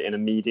stick it in a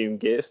medium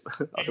gear.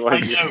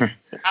 Otherwise, I know,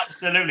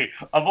 absolutely.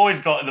 I've always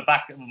got in the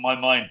back of my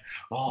mind,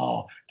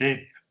 oh,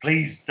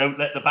 please don't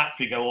let the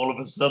battery go all of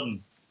a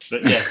sudden.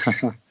 But yeah,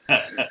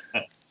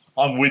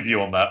 I'm with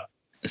you on that.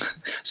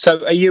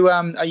 So are you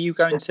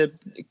going to?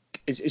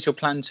 Is your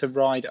plan to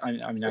ride?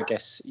 I mean, I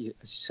guess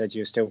as you said,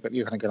 you're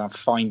kind of going to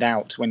find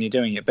out when you're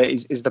doing it. But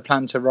is the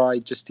plan to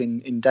ride just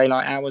in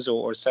daylight hours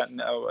or a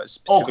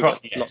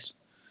specific? Yes.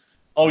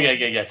 Oh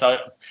yeah. So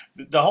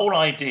the whole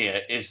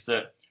idea is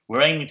that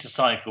we're aiming to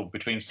cycle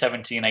between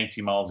 70 and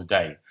 80 miles a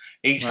day.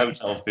 Each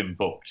hotel's been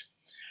booked.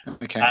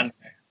 Okay.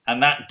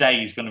 And that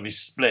day is going to be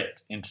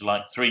split into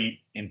like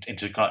three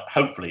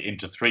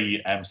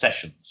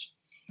sessions.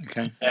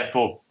 Okay.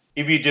 Therefore,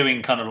 if you're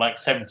doing kind of like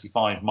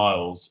 75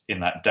 miles in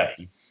that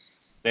day,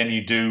 then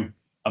you do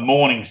a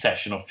morning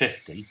session of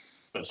 50,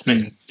 but split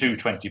into two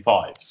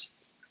 25s.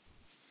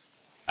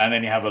 And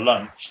then you have a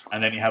lunch,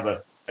 and then you have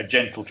a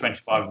gentle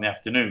 25 in the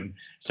afternoon.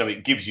 So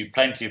it gives you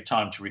plenty of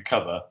time to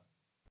recover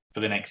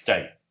for the next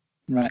day.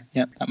 Right.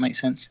 Yeah, that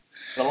makes sense.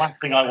 The last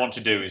thing I want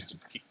to do is to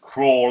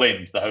crawl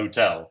into the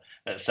hotel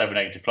at 7,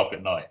 8 o'clock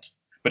at night.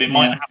 But it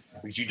might happen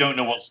because you don't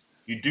know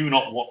you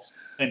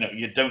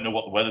don't know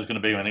what the weather's going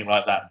to be or anything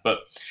like that. But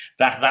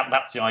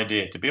that's the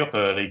idea, to be up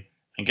early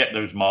and get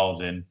those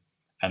miles in,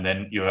 and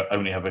then you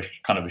only have a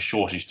kind of a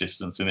shortish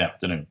distance in the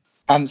afternoon.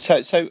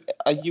 So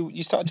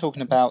you started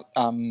talking about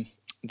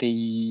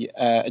the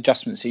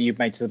adjustments that you've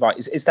made to the bike.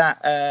 Is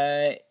that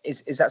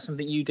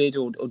something you did,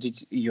 or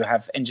did you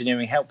have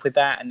engineering help with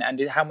that?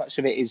 And how much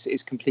of it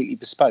is completely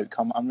bespoke?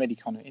 I'm really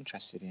kind of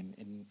interested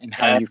in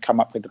how you've come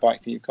up with the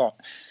bike that you've got.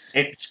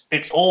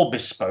 It's all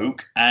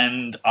bespoke,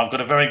 and I've got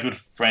a very good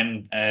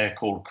friend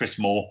called Chris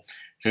Moore,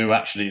 who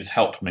actually has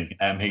helped me.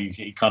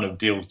 He kind of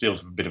deals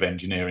with a bit of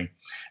engineering,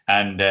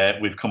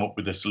 and we've come up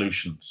with the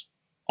solutions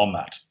on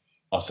that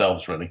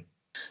ourselves, really.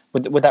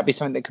 Would that be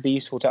something that could be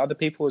useful to other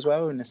people as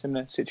well in a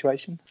similar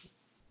situation?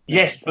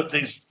 Yes, but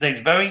there's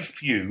very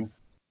few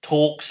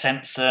torque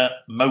sensor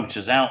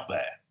motors out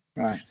there.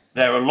 Right.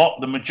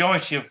 The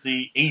majority of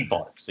the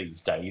e-bikes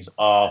these days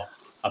are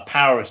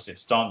power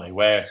assist, aren't they?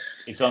 Where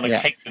it's on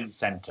a cadence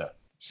sensor,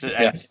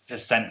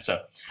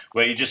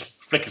 where you just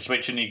flick a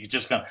switch and you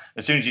just go.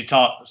 As soon as you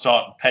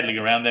start pedaling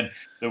around, then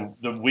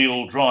the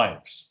wheel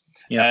drives.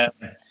 Yeah.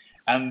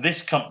 And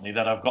this company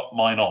that I've got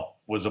mine off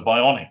was a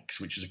Bionics,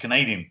 which is a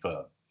Canadian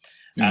firm,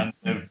 and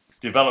they've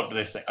developed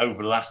this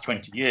over the last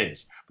 20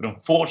 years. But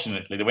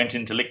unfortunately, they went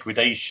into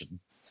liquidation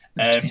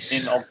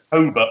in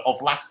October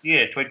of last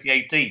year,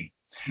 2018.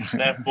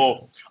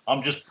 Therefore,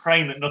 I'm just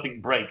praying that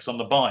nothing breaks on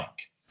the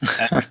bike.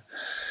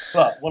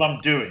 But what I'm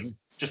doing,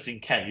 just in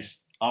case,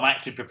 I'm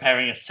actually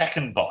preparing a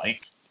second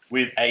bike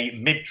with a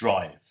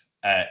mid-drive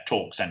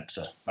torque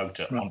sensor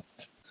motor on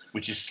it,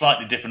 which is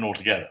slightly different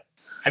altogether.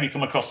 Have you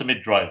come across a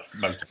mid-drive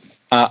motor?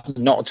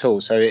 Not at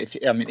all. So if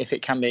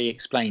it can be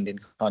explained in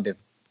kind of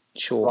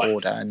short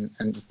order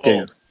and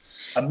do.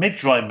 A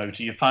mid-drive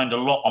motor you find a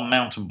lot on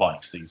mountain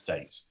bikes these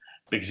days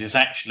because it's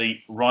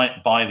actually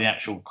right by the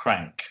actual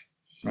crank.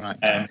 Right.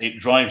 It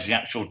drives the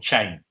actual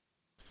chain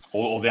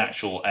or the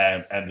actual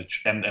and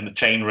the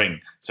chain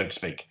ring, so to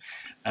speak.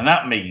 And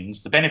that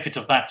means the benefit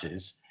of that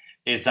is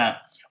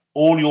that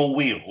all your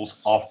wheels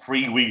are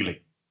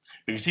freewheeling.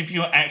 Because if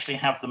you actually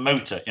have the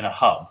motor in a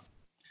hub,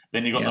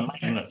 then you've got the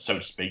magnet, so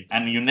to speak,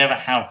 and you never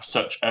have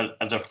such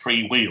as a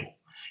free wheel.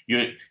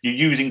 You're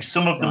using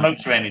some of the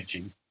motor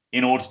energy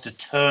in order to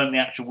turn the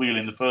actual wheel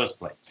in the first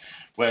place.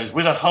 Whereas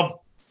with a hub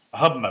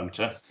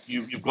motor,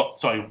 you've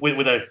got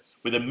with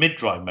a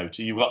mid-drive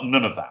motor, you've got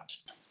none of that.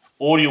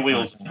 All your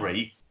wheels are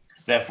free,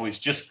 therefore it's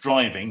just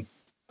driving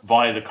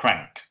via the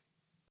crank.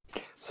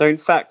 So in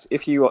fact,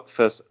 if you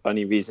for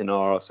any reason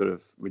are sort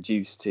of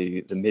reduced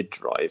to the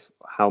mid-drive,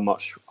 how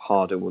much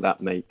harder will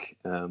that make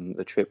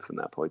the trip from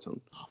that point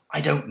on? I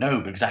don't know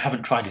because I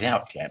haven't tried it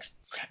out yet.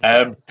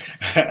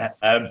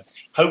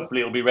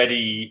 Hopefully it'll be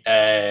ready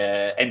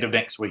end of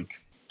next week.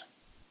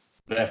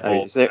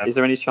 Therefore, is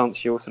there any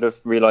chance you'll sort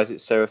of realise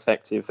it's so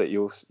effective that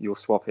you'll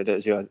swap it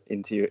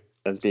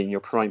as being your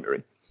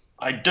primary?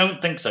 I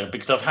don't think so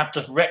because I've had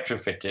to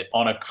retrofit it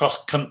on a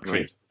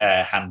cross-country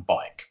hand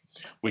bike,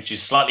 which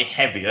is slightly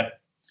heavier,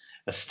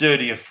 a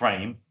sturdier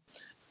frame,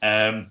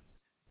 and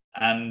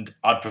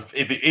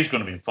if it is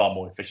going to be far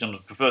more efficient,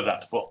 I'd prefer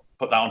that to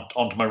put that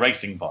onto my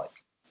racing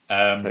bike.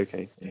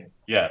 Okay.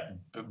 Yeah,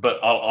 but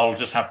I'll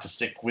just have to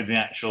stick with the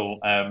actual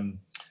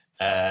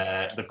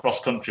the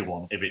cross-country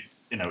one if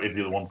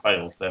the other one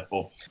fails.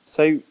 Therefore.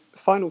 So,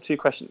 final two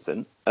questions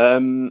then.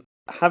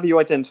 Have you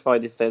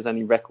identified if there's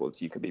any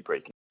records you could be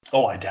breaking?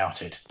 Oh, I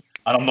doubt it,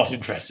 and I'm not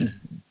interested.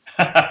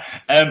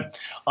 I'm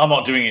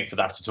not doing it for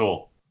that at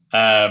all.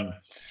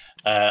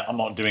 I'm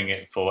not doing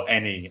it for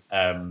any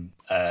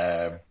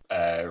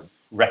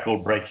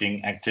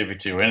record-breaking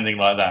activity or anything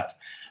like that.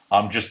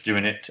 I'm just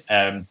doing it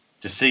to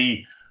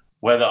see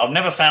whether I've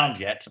never found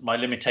yet my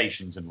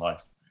limitations in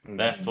life.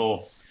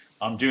 Therefore,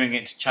 I'm doing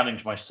it to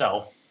challenge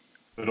myself,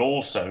 but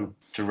also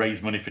to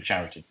raise money for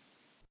charity.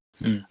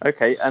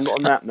 Okay, and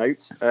on that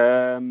note,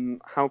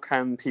 how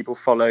can people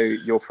follow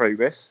your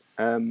progress?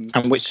 And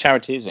which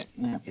charity is it?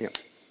 Yeah.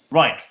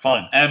 Right,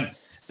 fine.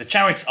 The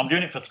charity, I'm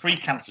doing it for 3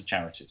 cancer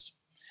charities,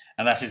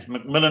 and that is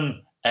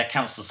Macmillan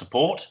Cancer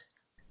Support,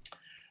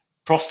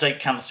 Prostate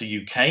Cancer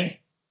UK,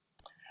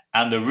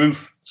 and the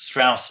Ruth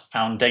Strauss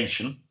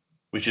Foundation,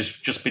 which has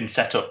just been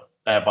set up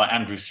by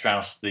Andrew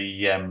Strauss,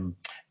 the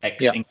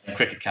ex-England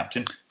cricket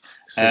captain.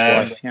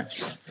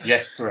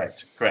 Yes,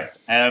 correct.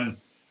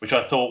 Which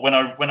I thought, when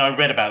I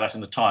read about that in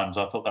the Times,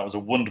 I thought that was a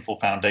wonderful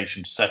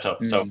foundation to set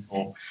up. So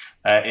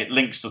it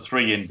links the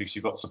 3 in, because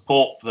you've got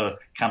support for the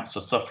cancer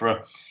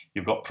sufferer,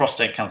 you've got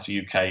Prostate Cancer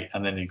UK,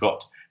 and then you've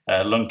got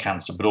lung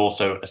cancer, but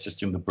also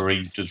assisting the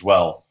bereaved as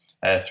well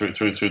through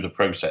the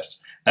process.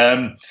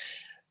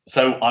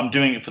 So I'm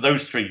doing it for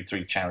those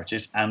three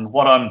charities, and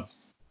what I'm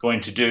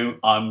going to do,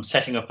 I'm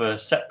setting up a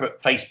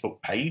separate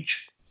Facebook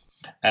page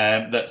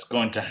that's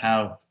going to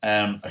have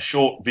a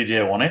short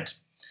video on it,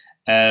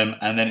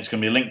 and then it's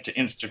going to be linked to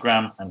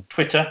Instagram and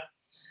Twitter,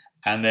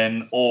 and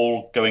then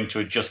all going to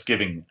a Just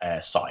Giving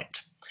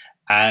site.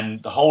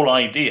 And the whole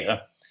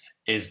idea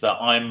is that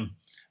I'm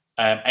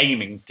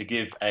aiming to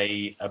give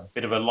a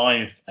bit of a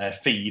live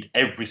feed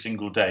every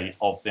single day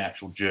of the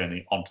actual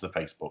journey onto the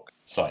Facebook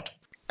site.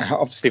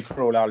 Obviously,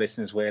 for all our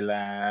listeners,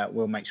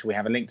 we'll make sure we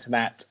have a link to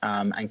that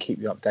and keep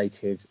you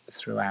updated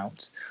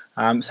throughout.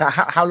 So,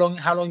 how long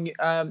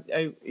are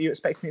you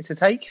expecting it to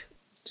take?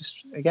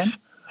 Just again,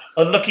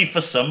 unlucky for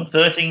some,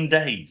 13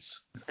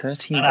 days.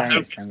 13 and days. I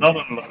hope it's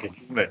not unlucky,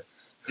 isn't it?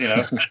 You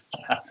know.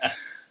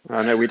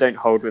 I know we don't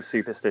hold with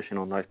superstition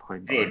on Life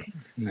Behind Bars.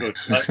 Good.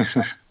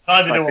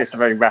 Neither do I. It's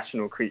very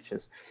rational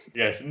creatures.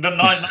 Yes,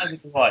 neither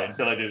do I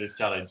until I do this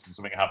challenge and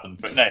something happens.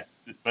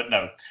 But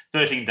no,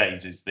 13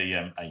 days is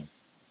the aim.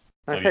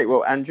 Okay,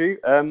 well, Andrew,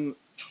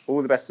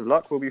 all the best of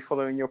luck. We'll be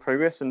following your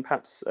progress, and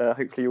perhaps,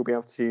 hopefully, you'll be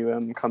able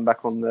to come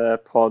back on the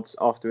pods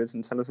afterwards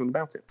and tell us all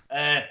about it.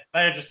 May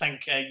I just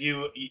thank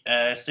you,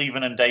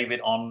 Stephen and David,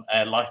 on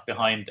Life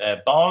Behind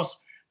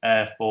Bars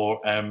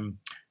for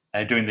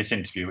doing this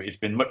interview. It's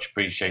been much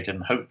appreciated,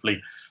 and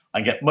hopefully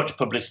I get much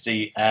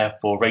publicity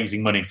for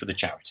raising money for the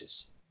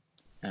charities.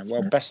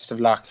 Well, best of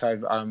luck.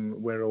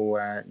 We're all,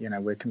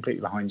 we're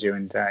completely behind you,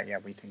 and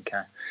we think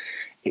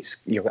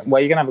you're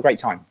going to have a great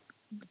time.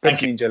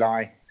 Thank you. In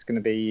July, it's going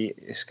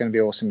to be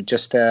awesome.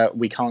 Just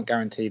we can't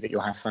guarantee that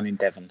you'll have fun in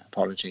Devon.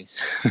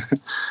 Apologies.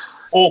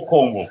 Or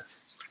Cornwall.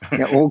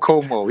 Or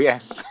Cornwall.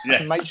 Yes.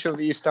 Yes. Make sure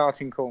that you start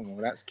in Cornwall.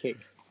 That's key.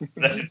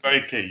 That is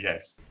very key.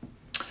 Yes.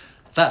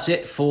 That's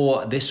it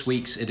for this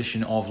week's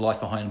edition of Life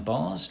Behind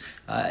Bars.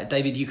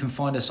 David, you can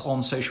find us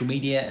on social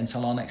media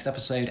until our next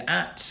episode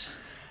at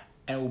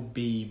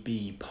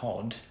LBB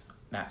Pod.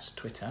 That's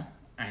Twitter,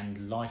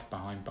 and Life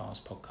Behind Bars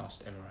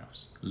podcast everywhere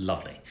else.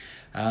 Lovely.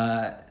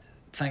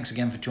 Thanks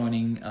again for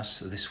joining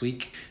us this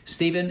week.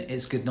 Stephen,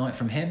 it's good night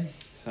from him.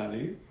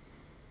 Salut.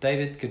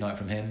 David, good night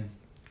from him.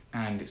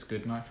 And it's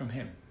good night from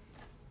him.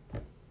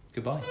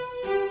 Goodbye.